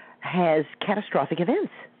nature has catastrophic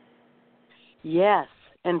events. Yes.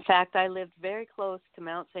 In fact, I lived very close to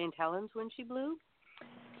Mount St. Helens when she blew.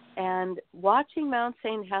 And watching Mount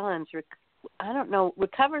St. Helens, I don't know,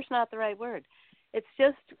 recover's not the right word. It's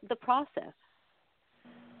just the process.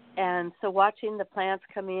 And so watching the plants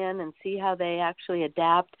come in and see how they actually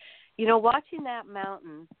adapt, watching that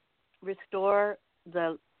mountain restore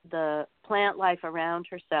the plant life around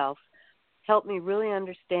herself helped me really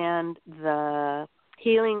understand the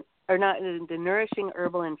healing, or not, the nourishing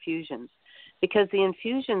herbal infusions, because the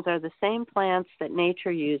infusions are the same plants that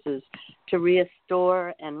nature uses to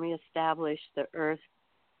restore and reestablish the earth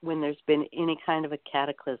when there's been any kind of a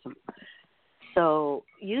cataclysm. So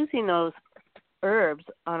using those herbs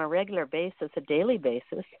on a regular basis, a daily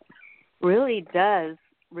basis, really does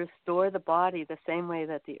restore the body the same way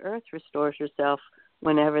that the earth restores herself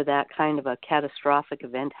whenever that kind of a catastrophic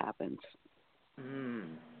event happens.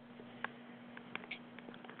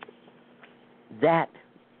 That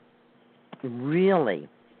really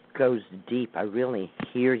goes deep. I really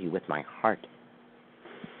hear you with my heart.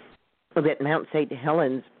 That Mount St.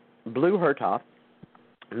 Helens blew her top,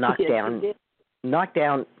 knocked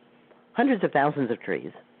down hundreds of thousands of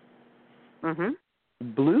trees.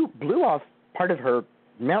 Blew off part of her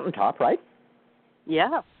mountaintop, right?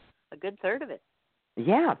 Yeah, a good third of it.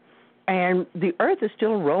 Yeah, and the earth is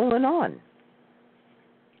still rolling on.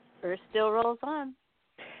 Earth still rolls on.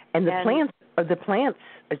 And the plants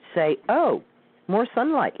say, "Oh, more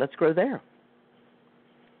sunlight. Let's grow there."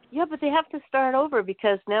 Yeah, but they have to start over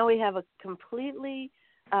because now we have a completely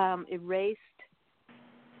erased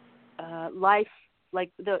life.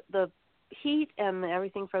 Like the heat and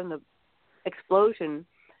everything from the explosion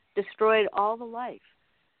destroyed all the life.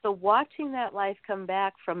 So watching that life come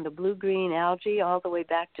back from the blue-green algae all the way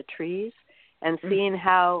back to trees, and seeing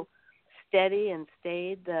how steady and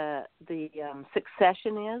staid the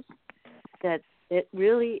succession is, that it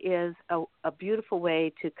really is a beautiful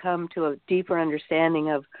way to come to a deeper understanding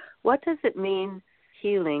of what does it mean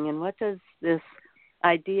healing, and what does this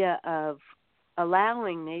idea of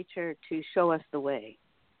allowing nature to show us the way.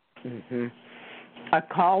 A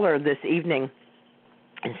caller this evening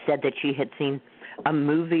said that she had seen a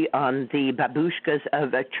movie on the babushkas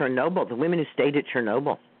of Chernobyl, the women who stayed at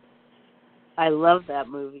Chernobyl. I love that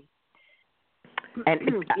movie.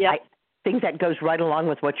 And I think that goes right along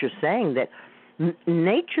with what you're saying, that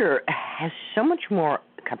nature has so much more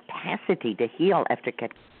capacity to heal after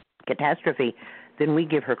catastrophe than we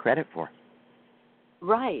give her credit for.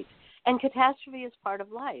 Right. And catastrophe is part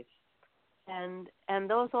of life. And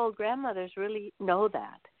those old grandmothers really know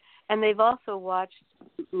that. And they've also watched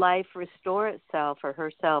life restore itself or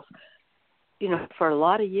herself, for a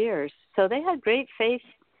lot of years. So they had great faith.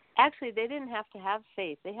 Actually, they didn't have to have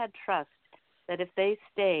faith. They had trust that if they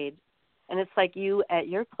stayed, and it's like you at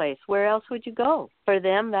your place, where else would you go? For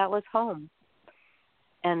them, that was home.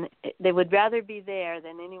 And they would rather be there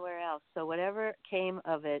than anywhere else. So whatever came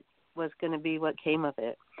of it was going to be what came of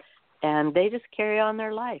it. And they just carry on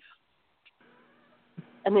their life.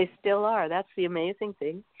 And they still are. That's the amazing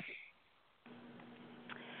thing.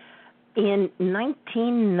 In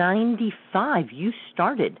 1995, you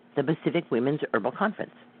started the Pacific Women's Herbal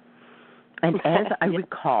Conference. And as I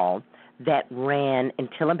recall, that ran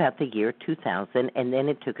until about the year 2000, and then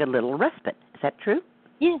it took a little respite. Is that true?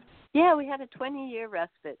 Yeah, we had a 20-year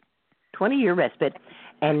respite. 20-year respite,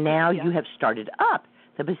 and now you have started up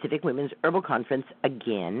the Pacific Women's Herbal Conference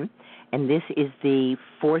again, and this is the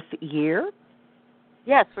 4th year?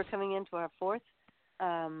 Yes, we're coming into our 4th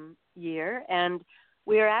year, and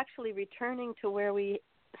we are actually returning to where we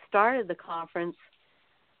started the conference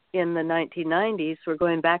in the 1990s. We're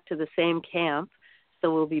going back to the same camp,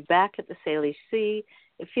 so we'll be back at the Salish Sea.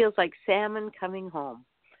 It feels like salmon coming home.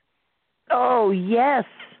 Oh, yes.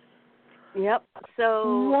 Yep.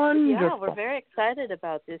 So, wonderful. Yeah, we're very excited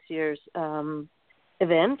about this year's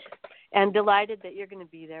event and delighted that you're going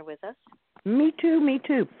to be there with us. Me too.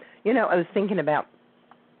 I was thinking about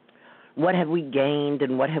what have we gained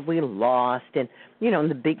and what have we lost, and,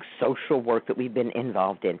 and the big social work that we've been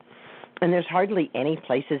involved in. And there's hardly any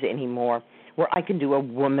places anymore where I can do a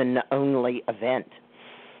woman-only event.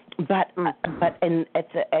 But and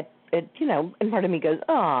and part of me goes,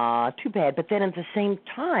 too bad. But then at the same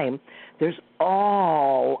time, there's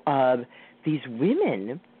all of these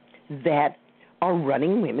women that are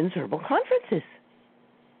running women's herbal conferences.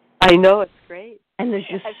 I know, it's great. And there's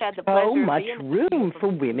just I've had the so pleasure of much being room for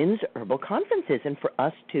women's herbal conferences and for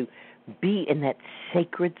us to be in that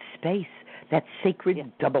sacred space, that sacred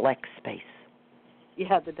double X space.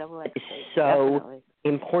 Yeah, the double X space. So definitely.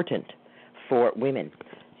 important for women.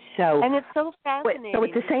 So, and it's so fascinating. So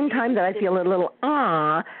at the same time that I feel a little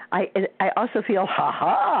I also feel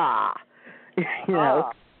ha. You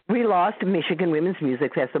know, we lost Michigan Women's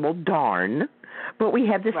Music Festival, darn, but we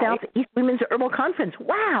have the Southeast Women's Herbal Conference.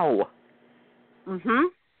 Wow. Mhm.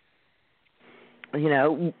 You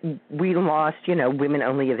know, we lost,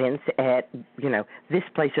 women-only events at, this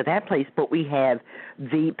place or that place, but we have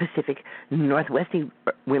the Pacific Northwest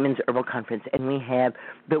Women's Herbal Conference, and we have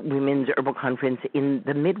the Women's Herbal Conference in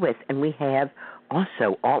the Midwest, and we have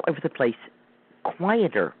also all over the place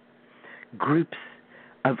quieter groups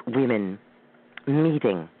of women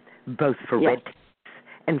meeting, both for red teas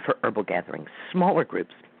and for herbal gatherings, smaller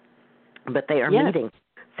groups, but they are meeting,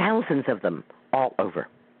 thousands of them all over.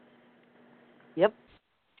 Yep.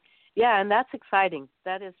 Yeah, and that's exciting.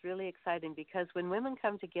 That is really exciting because when women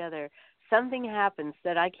come together, something happens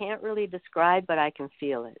that I can't really describe, but I can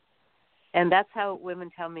feel it. And that's how women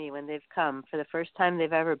tell me when they've come for the first time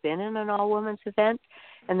they've ever been in an all-women's event,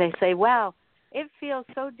 and they say, wow, it feels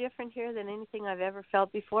so different here than anything I've ever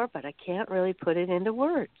felt before, but I can't really put it into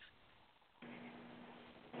words.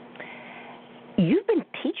 You've been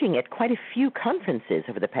teaching at quite a few conferences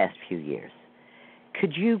over the past few years.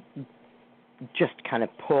 Could you just kind of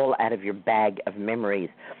pull out of your bag of memories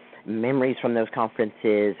from those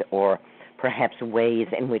conferences, or perhaps ways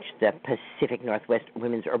in which the Pacific Northwest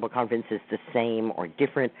Women's Herbal Conference is the same or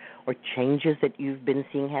different, or changes that you've been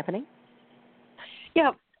seeing happening?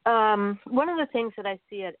 Yeah. One of the things that I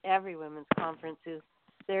see at every women's conference is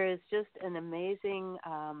there is just an amazing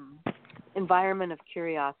environment of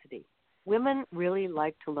curiosity. Women really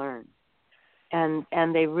like to learn, and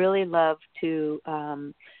they really love to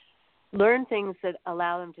learn things that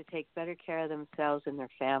allow them to take better care of themselves and their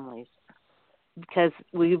families, because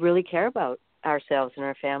we really care about ourselves and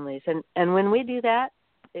our families. And when we do that,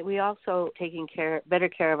 we also taking better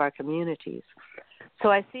care of our communities.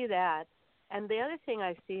 So I see that. And the other thing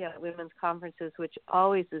I see at women's conferences, which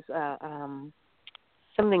always is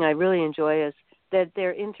something I really enjoy, is that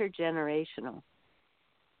they're intergenerational.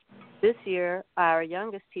 This year, our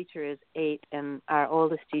youngest teacher is 8, and our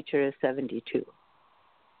oldest teacher is 72.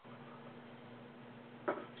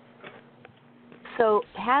 So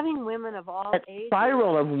having women of all ages. That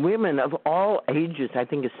spiral of women of all ages, I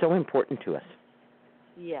think, is so important to us.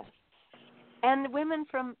 Yes. And women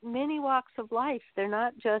from many walks of life. They're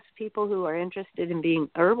not just people who are interested in being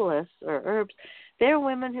herbalists or herbs. They're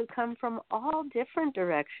women who come from all different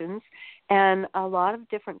directions and a lot of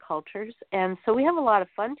different cultures. And so we have a lot of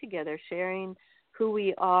fun together sharing who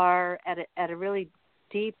we are at a really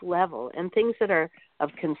deep level, and things that are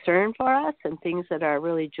of concern for us and things that are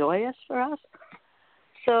really joyous for us.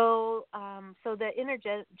 So the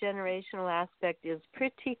intergenerational aspect is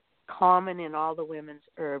pretty common in all the women's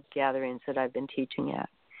herb gatherings that I've been teaching at.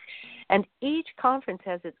 And each conference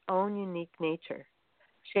has its own unique nature,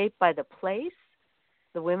 shaped by the place,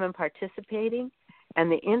 the women participating,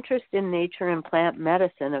 and the interest in nature and plant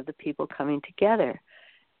medicine of the people coming together.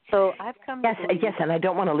 So I've come to believe... Yes, and I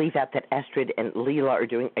don't want to leave out that Astrid and Leela are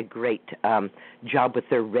doing a great job with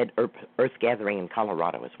their Red Earth Gathering in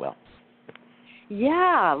Colorado as well.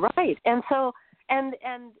 Yeah, right. And so, and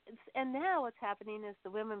now what's happening is the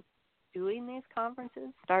women doing these conferences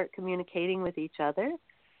start communicating with each other,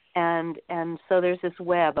 and so there's this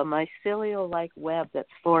web, a mycelial-like web that's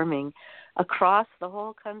forming across the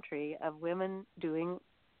whole country of women doing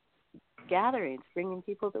gatherings,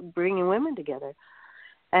 bringing women together,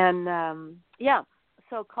 and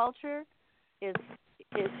so culture is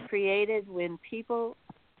created when people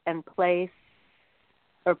and place,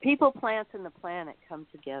 or people, plants, and the planet come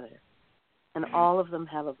together, and all of them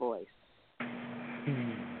have a voice.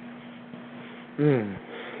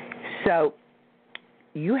 So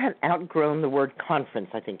you have outgrown the word conference,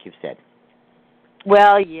 I think you've said.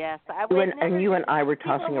 Well, yes. You and I were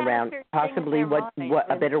tossing around possibly what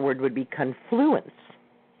a better word would be, confluence.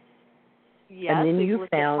 Yes, and then you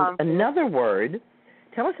found another word.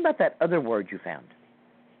 Tell us about that other word you found.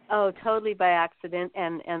 Oh, totally by accident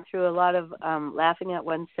and through a lot of laughing at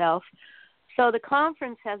oneself. So the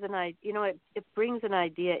conference has it brings an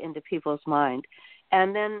idea into people's mind,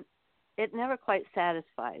 and then it never quite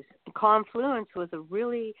satisfies. Confluence was a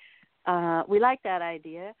really, we like that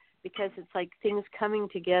idea because it's like things coming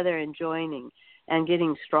together and joining and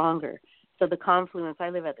getting stronger. So the confluence, I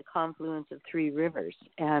live at the confluence of 3 rivers,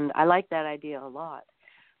 and I like that idea a lot.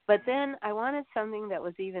 But then I wanted something that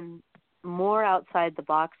was even more outside the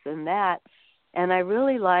box than that. And I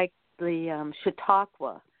really liked the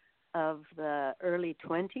Chautauqua of the early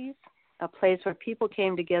 20s, a place where people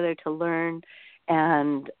came together to learn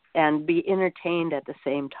and be entertained at the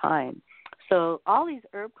same time. So all these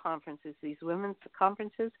herb conferences, these women's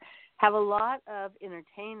conferences, have a lot of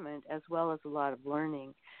entertainment as well as a lot of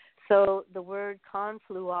learning. So the word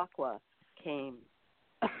confluaqua came.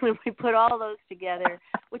 When we put all those together,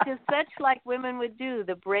 which is such like women would do,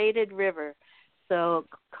 the braided river. So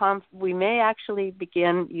we may actually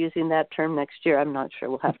begin using that term next year. I'm not sure.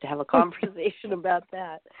 We'll have to have a conversation about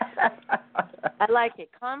that. I like it,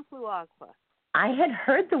 confluaqua. I had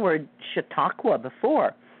heard the word Chautauqua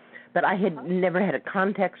before, but I had never had a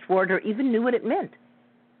context for it or even knew what it meant.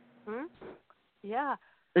 Yeah.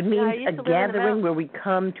 It means a gathering where we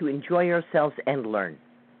come to enjoy ourselves and learn.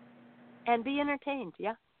 And be entertained,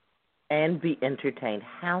 yeah. And be entertained.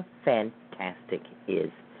 How fantastic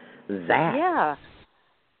is that? Yeah.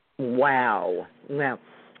 Wow. Wow.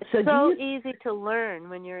 It's so easy to learn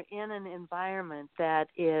when you're in an environment that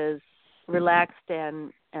is relaxed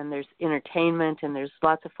and there's entertainment and there's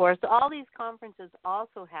lots of forest. All these conferences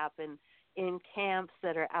also happen in camps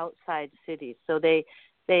that are outside cities. So they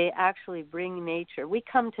actually bring nature. We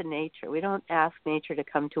come to nature. We don't ask nature to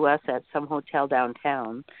come to us at some hotel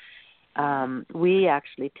downtown. We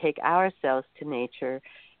actually take ourselves to nature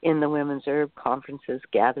in the women's herb conferences,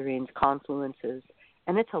 gatherings, confluences,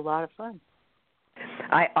 and it's a lot of fun.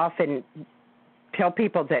 I often tell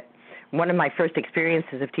people that one of my first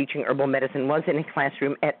experiences of teaching herbal medicine was in a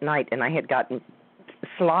classroom at night, and I had gotten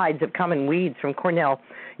slides of common weeds from Cornell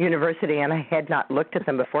University, and I had not looked at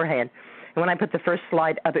them beforehand. And when I put the first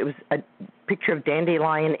slide up, it was a picture of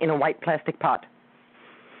dandelion in a white plastic pot.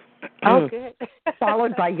 Oh, good.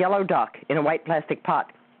 Followed by yellow dock in a white plastic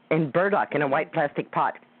pot and burdock in a white plastic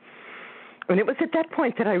pot. And it was at that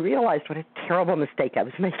point that I realized what a terrible mistake I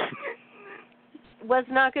was making. Was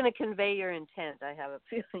not going to convey your intent, I have a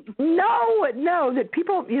feeling. No, that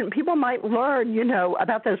people might learn,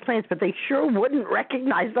 about those plants, but they sure wouldn't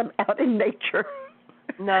recognize them out in nature.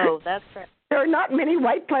 No, that's right. There are not many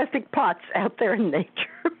white plastic pots out there in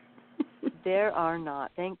nature. There are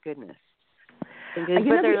not, thank goodness. But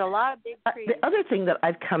there's a lot of big trees. The other thing that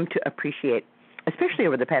I've come to appreciate, especially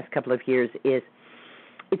over the past couple of years, is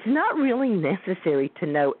it's not really necessary to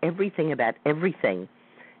know everything about everything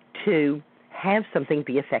to have something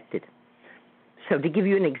be affected. So to give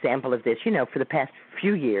you an example of this, for the past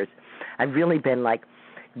few years, I've really been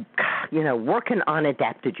working on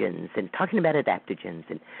adaptogens and talking about adaptogens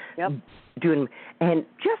and and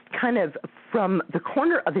just kind of from the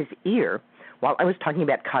corner of his ear, while I was talking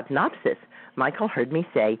about cottonopsis, Michael heard me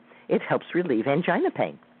say it helps relieve angina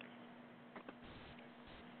pain.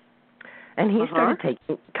 And he started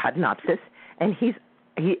taking cottonopsis, and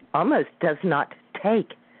he almost does not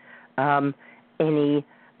take any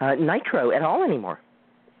nitro at all anymore.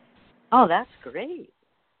 Oh, that's great.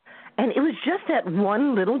 And it was just that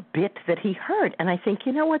one little bit that he heard. And I think,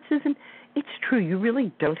 you know what, Susan? It's true. You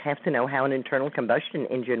really don't have to know how an internal combustion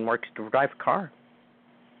engine works to drive a car.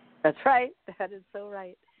 That's right. That is so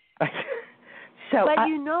right. But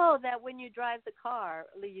you know that when you drive the car,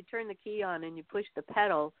 you turn the key on and you push the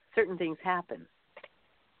pedal, certain things happen.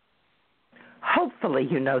 Hopefully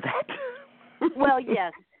you know that. Well,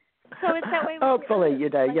 yes. So it's that way. Hopefully,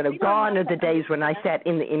 gone are the days when I sat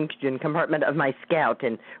in the engine compartment of my Scout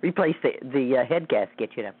and replaced the head gasket,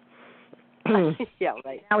 Yeah,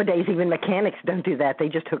 right. Nowadays, even mechanics don't do that. They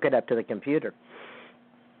just hook it up to the computer.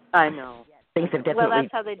 I know. Things have definitely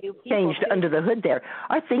that's how they do changed under the hood there.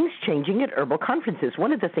 Are things changing at herbal conferences?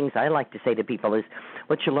 One of the things I like to say to people is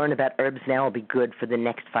what you learn about herbs now will be good for the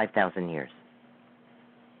next 5,000 years.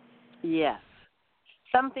 Yes.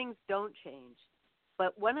 Some things don't change.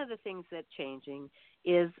 But one of the things that's changing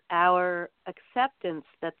is our acceptance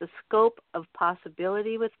that the scope of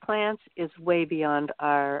possibility with plants is way beyond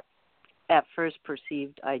our at first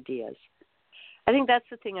perceived ideas. I think that's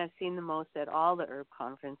the thing I've seen the most at all the herb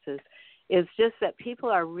conferences is just that people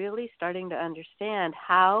are really starting to understand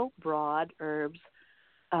how broad herbs,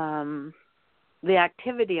 the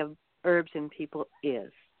activity of herbs in people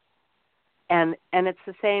is. And it's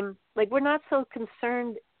the same, we're not so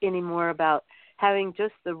concerned anymore about having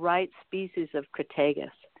just the right species of Crataegus.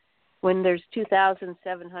 When there's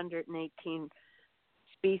 2,718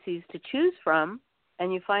 species to choose from,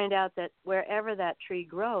 and you find out that wherever that tree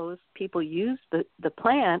grows, people use the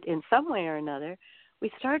plant in some way or another, we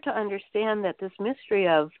start to understand that this mystery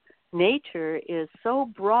of nature is so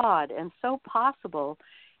broad and so possible,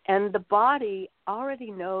 and the body already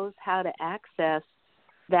knows how to access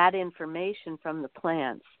that information from the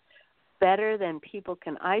plants better than people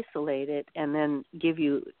can isolate it and then give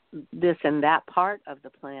you this and that part of the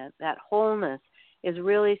plant. That wholeness is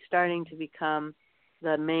really starting to become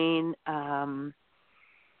the main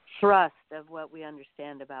thrust of what we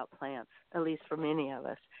understand about plants, at least for many of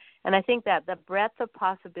us. And I think that the breadth of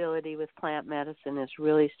possibility with plant medicine is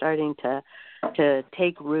really starting to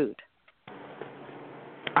take root.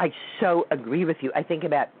 I so agree with you. I think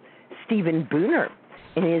about Stephen Booner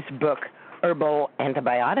in his book Herbal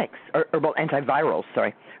Antivirals,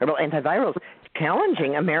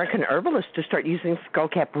 challenging American herbalists to start using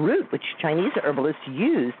skullcap root, which Chinese herbalists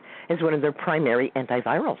use as one of their primary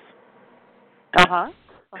antivirals.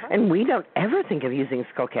 And we don't ever think of using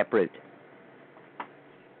skullcap root.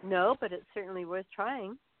 No, but it's certainly worth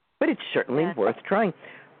trying. But it's certainly worth trying.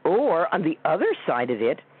 Or on the other side of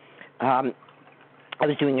it, I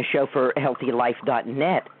was doing a show for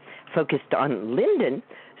healthylife.net focused on linden.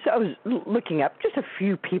 So I was looking up just a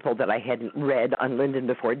few people that I hadn't read on linden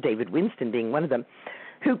before, David Winston being one of them,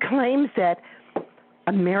 who claims that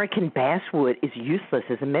American basswood is useless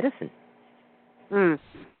as a medicine. That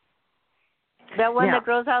one that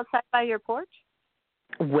grows outside by your porch?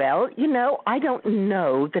 Well, I don't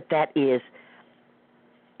know that is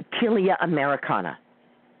Tilia americana.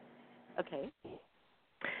 Okay.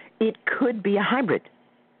 It could be a hybrid.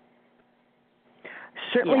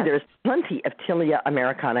 Certainly there's plenty of Tilia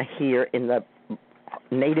americana here in the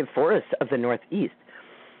native forests of the Northeast.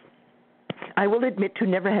 I will admit to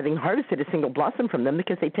never having harvested a single blossom from them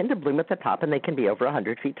because they tend to bloom at the top and they can be over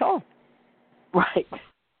 100 feet tall. Right.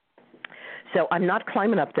 So I'm not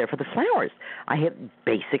climbing up there for the flowers. I have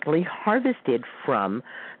basically harvested from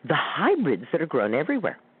the hybrids that are grown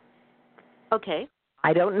everywhere. Okay.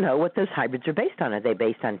 I don't know what those hybrids are based on. Are they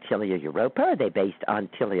based on Tilia europa? Are they based on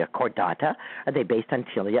Tilia cordata? Are they based on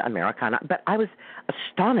Tilia americana? But I was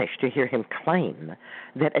astonished to hear him claim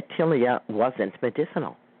that a Tilia wasn't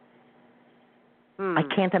medicinal. I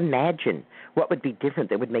can't imagine what would be different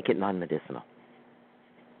that would make it non-medicinal.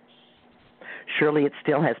 Surely it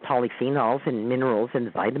still has polyphenols and minerals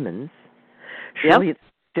and vitamins. Surely it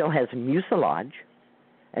still has mucilage.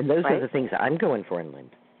 And those are the things I'm going for in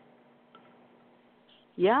lind.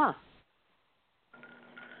 Yeah.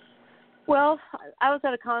 Well, I was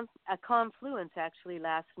at a confluence actually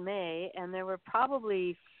last May, and there were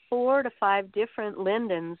probably 4 to 5 different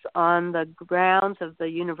lindens on the grounds of the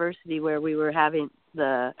university where we were having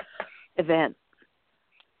the event.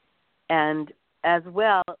 And as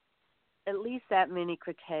well, at least that many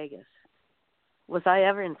crataegus. Was I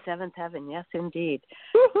ever in seventh heaven? Yes, indeed.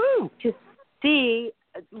 Woohoo! To see,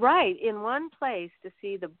 in one place, to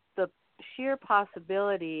see the sheer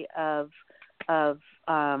possibility of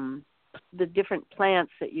the different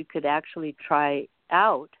plants that you could actually try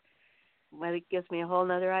out, well, it gives me a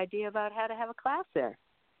whole other idea about how to have a class there.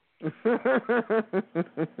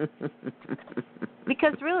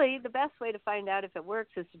 Because really, the best way to find out if it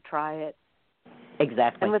works is to try it.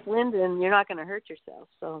 Exactly. And with linden, you're not going to hurt yourself.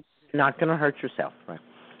 So not going to hurt yourself, right?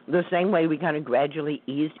 The same way we kind of gradually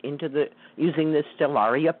eased into using the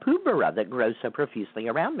Stellaria pubera that grows so profusely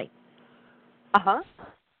around me.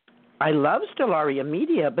 I love Stellaria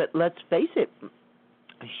media, but let's face it,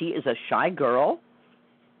 she is a shy girl.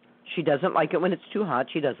 She doesn't like it when it's too hot.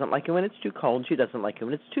 She doesn't like it when it's too cold. She doesn't like it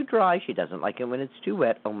when it's too dry. She doesn't like it when it's too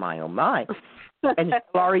wet. Oh, my, oh, my. And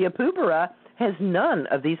Stellaria pubera has none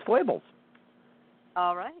of these foibles.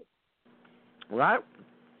 All right. Right?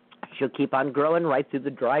 She'll keep on growing right through the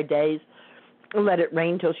dry days. Let it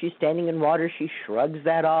rain till she's standing in water. She shrugs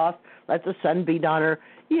that off. Lets the sun beat on her.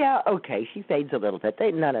 Yeah, okay, she fades a little bit.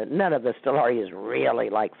 None of the Stellarias really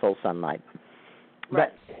like full sunlight.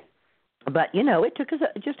 Right. But it took us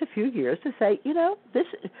just a few years to say, this,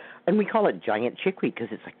 and we call it giant chickweed because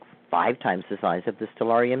it's like 5 times the size of the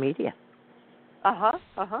Stellaria media. And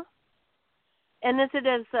is it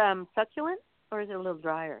as succulent, or is it a little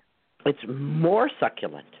drier? It's more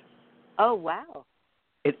succulent. Oh, wow.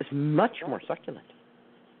 It's much more succulent.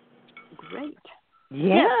 Great.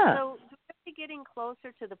 Yeah. So really getting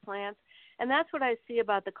closer to the plants, and that's what I see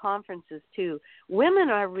about the conferences, too. Women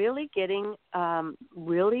are really getting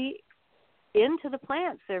really into the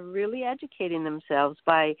plants. They're really educating themselves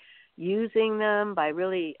by using them, by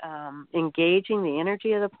really engaging the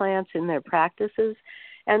energy of the plants in their practices.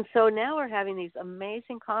 And so now we're having these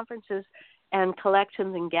amazing conferences and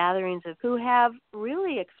collections and gatherings of who have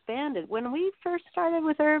really expanded. When we first started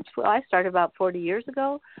with herbs, I started about 40 years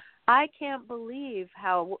ago, I can't believe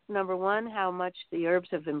how, number one, how much the herbs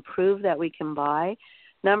have improved that we can buy.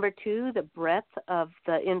 Number two, the breadth of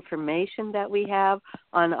the information that we have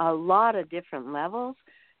on a lot of different levels,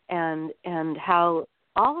 and how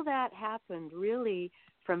all of that happened really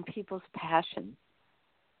from people's passion,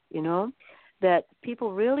 that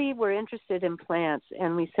people really were interested in plants,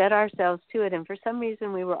 and we set ourselves to it, and for some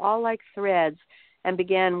reason we were all like threads and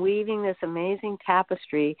began weaving this amazing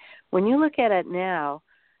tapestry. When you look at it now,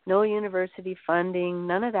 no university funding,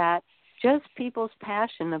 none of that, just people's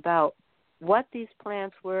passion about what these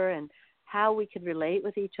plants were and how we could relate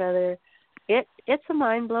with each other. It's a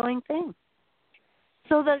mind-blowing thing.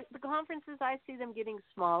 So the conferences, I see them getting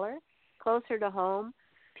smaller, closer to home,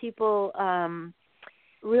 people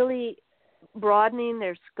really broadening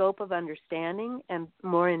their scope of understanding and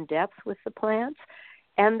more in depth with the plants.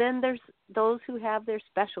 And then there's those who have their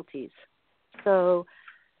specialties. So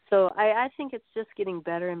I think it's just getting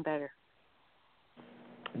better and better.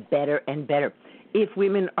 Better and better. If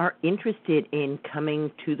women are interested in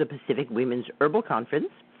coming to the Pacific Women's Herbal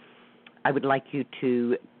Conference, I would like you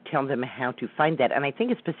to tell them how to find that. And I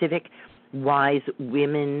think it's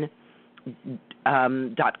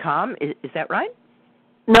PacificWiseWomen.com. Is that right?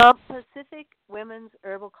 No,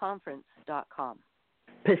 PacificWomen'sHerbalConference.com.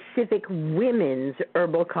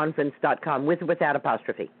 PacificWomen'sHerbalConference.com, with or without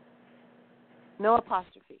apostrophe? No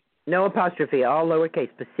apostrophe. No apostrophe, all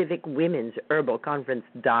lowercase.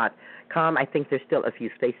 PacificWomen'sHerbalConference.com. I think there's still a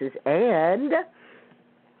few spaces. And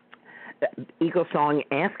EagleSong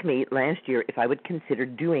asked me last year if I would consider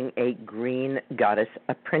doing a Green Goddess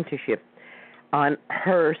apprenticeship on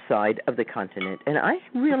her side of the continent. And I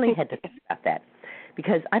really had to think about that,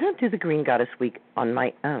 because I don't do the Green Goddess Week on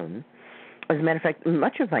my own. As a matter of fact,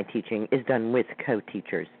 much of my teaching is done with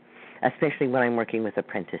co-teachers, especially when I'm working with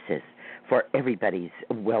apprentices. For everybody's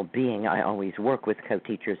well-being, I always work with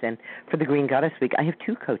co-teachers. And for the Green Goddess Week, I have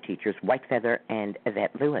two co-teachers, White Feather and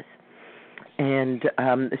Yvette Lewis. And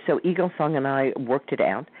so EagleSong and I worked it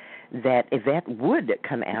out that Yvette would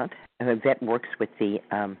come out. Yvette works with the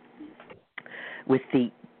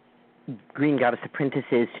Green Goddess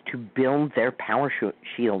apprentices to build their power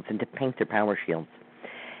shields and to paint their power shields.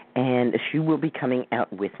 And she will be coming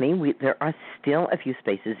out with me. There are still a few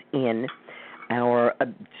spaces in our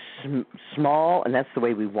small, and that's the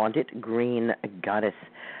way we want it, Green Goddess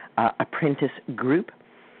apprentice group.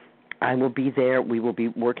 I will be there. We will be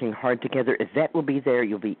working hard together. Yvette will be there.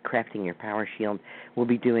 You'll be crafting your power shield. We'll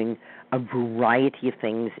be doing a variety of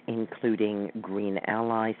things, including green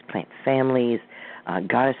allies, plant families,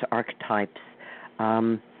 goddess archetypes.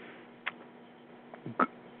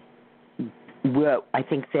 Well, I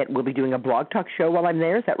think that we'll be doing a blog talk show while I'm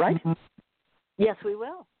there. Is that right? Yes, we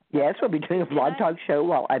will. Yes, we'll be doing a blog talk show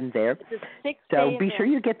while I'm there. It's a 6-day So be event. sure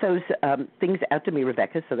you get those things out to me,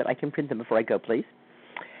 Rebecca, so that I can print them before I go, please.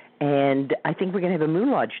 And I think we're going to have a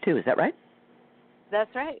moon lodge, too. Is that right?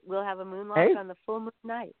 That's right. We'll have a moon lodge on the full moon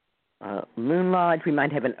night. Moon lodge. We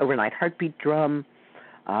might have an overnight heartbeat drum.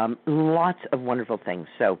 Lots of wonderful things.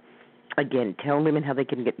 So, again, tell women how they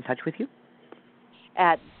can get in touch with you.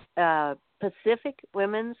 At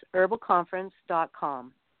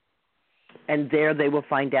PacificWomen'sHerbalConference.com. And there they will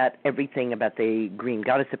find out everything about the Green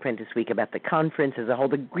Goddess Apprentice Week, about the conference as a whole.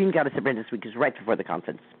 The Green Goddess Apprentice Week is right before the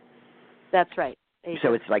conference. That's right.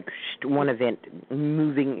 So it's like one event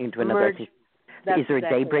moving into another. Is there a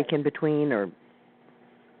day break in between, or?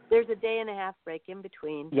 There's a day and a half break in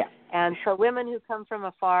between. Yeah. And for women who come from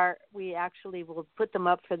afar, we actually will put them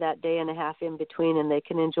up for that day and a half in between, and they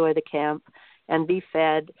can enjoy the camp and be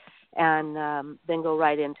fed, and then go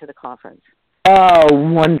right into the conference. Oh,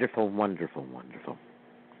 wonderful, wonderful, wonderful.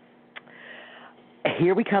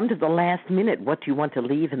 Here we come to the last minute. What do you want to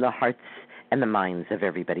leave in the hearts and the minds of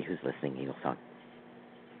everybody who's listening, EagleSong?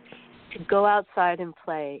 To go outside and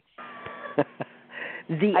play.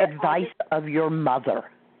 The advice of your mother.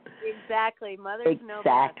 Exactly. Mothers know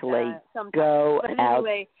that sometimes. Go but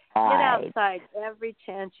anyway, outside. Get outside every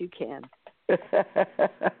chance you can.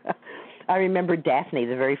 I remember Daphne,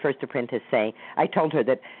 the very first apprentice, saying, I told her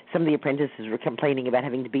that some of the apprentices were complaining about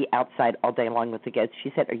having to be outside all day long with the goats.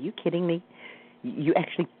 She said, are you kidding me? You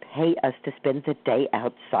actually pay us to spend the day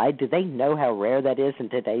outside. Do they know how rare that is in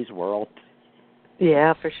today's world?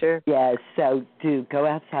 Yeah, for sure. Yeah, so do go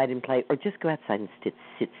outside and play, or just go outside and sit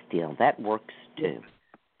still. That works too.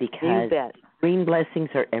 Because green blessings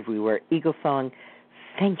are everywhere. EagleSong,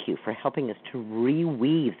 thank you for helping us to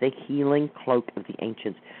reweave the healing cloak of the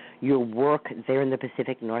ancients. Your work there in the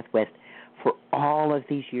Pacific Northwest for all of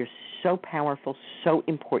these years, so powerful, so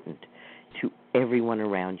important to everyone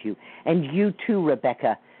around you. And you too,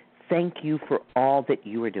 Rebecca, thank you for all that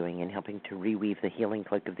you are doing in helping to reweave the healing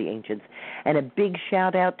cloak of the ancients. And a big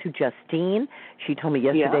shout out to Justine. She told me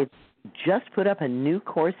yesterday just put up a new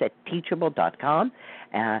course at teachable.com.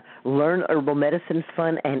 Learn herbal medicine's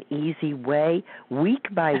fun and easy way. Week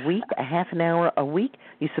by week, a half an hour a week.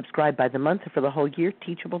 You subscribe by the month or for the whole year,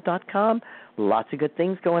 teachable.com. Lots of good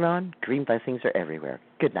things going on. Green blessings are everywhere.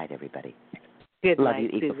 Good night, everybody. Good Love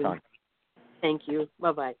night, you, Susan. EagleSong. Thank you.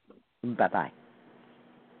 Bye-bye. Bye-bye.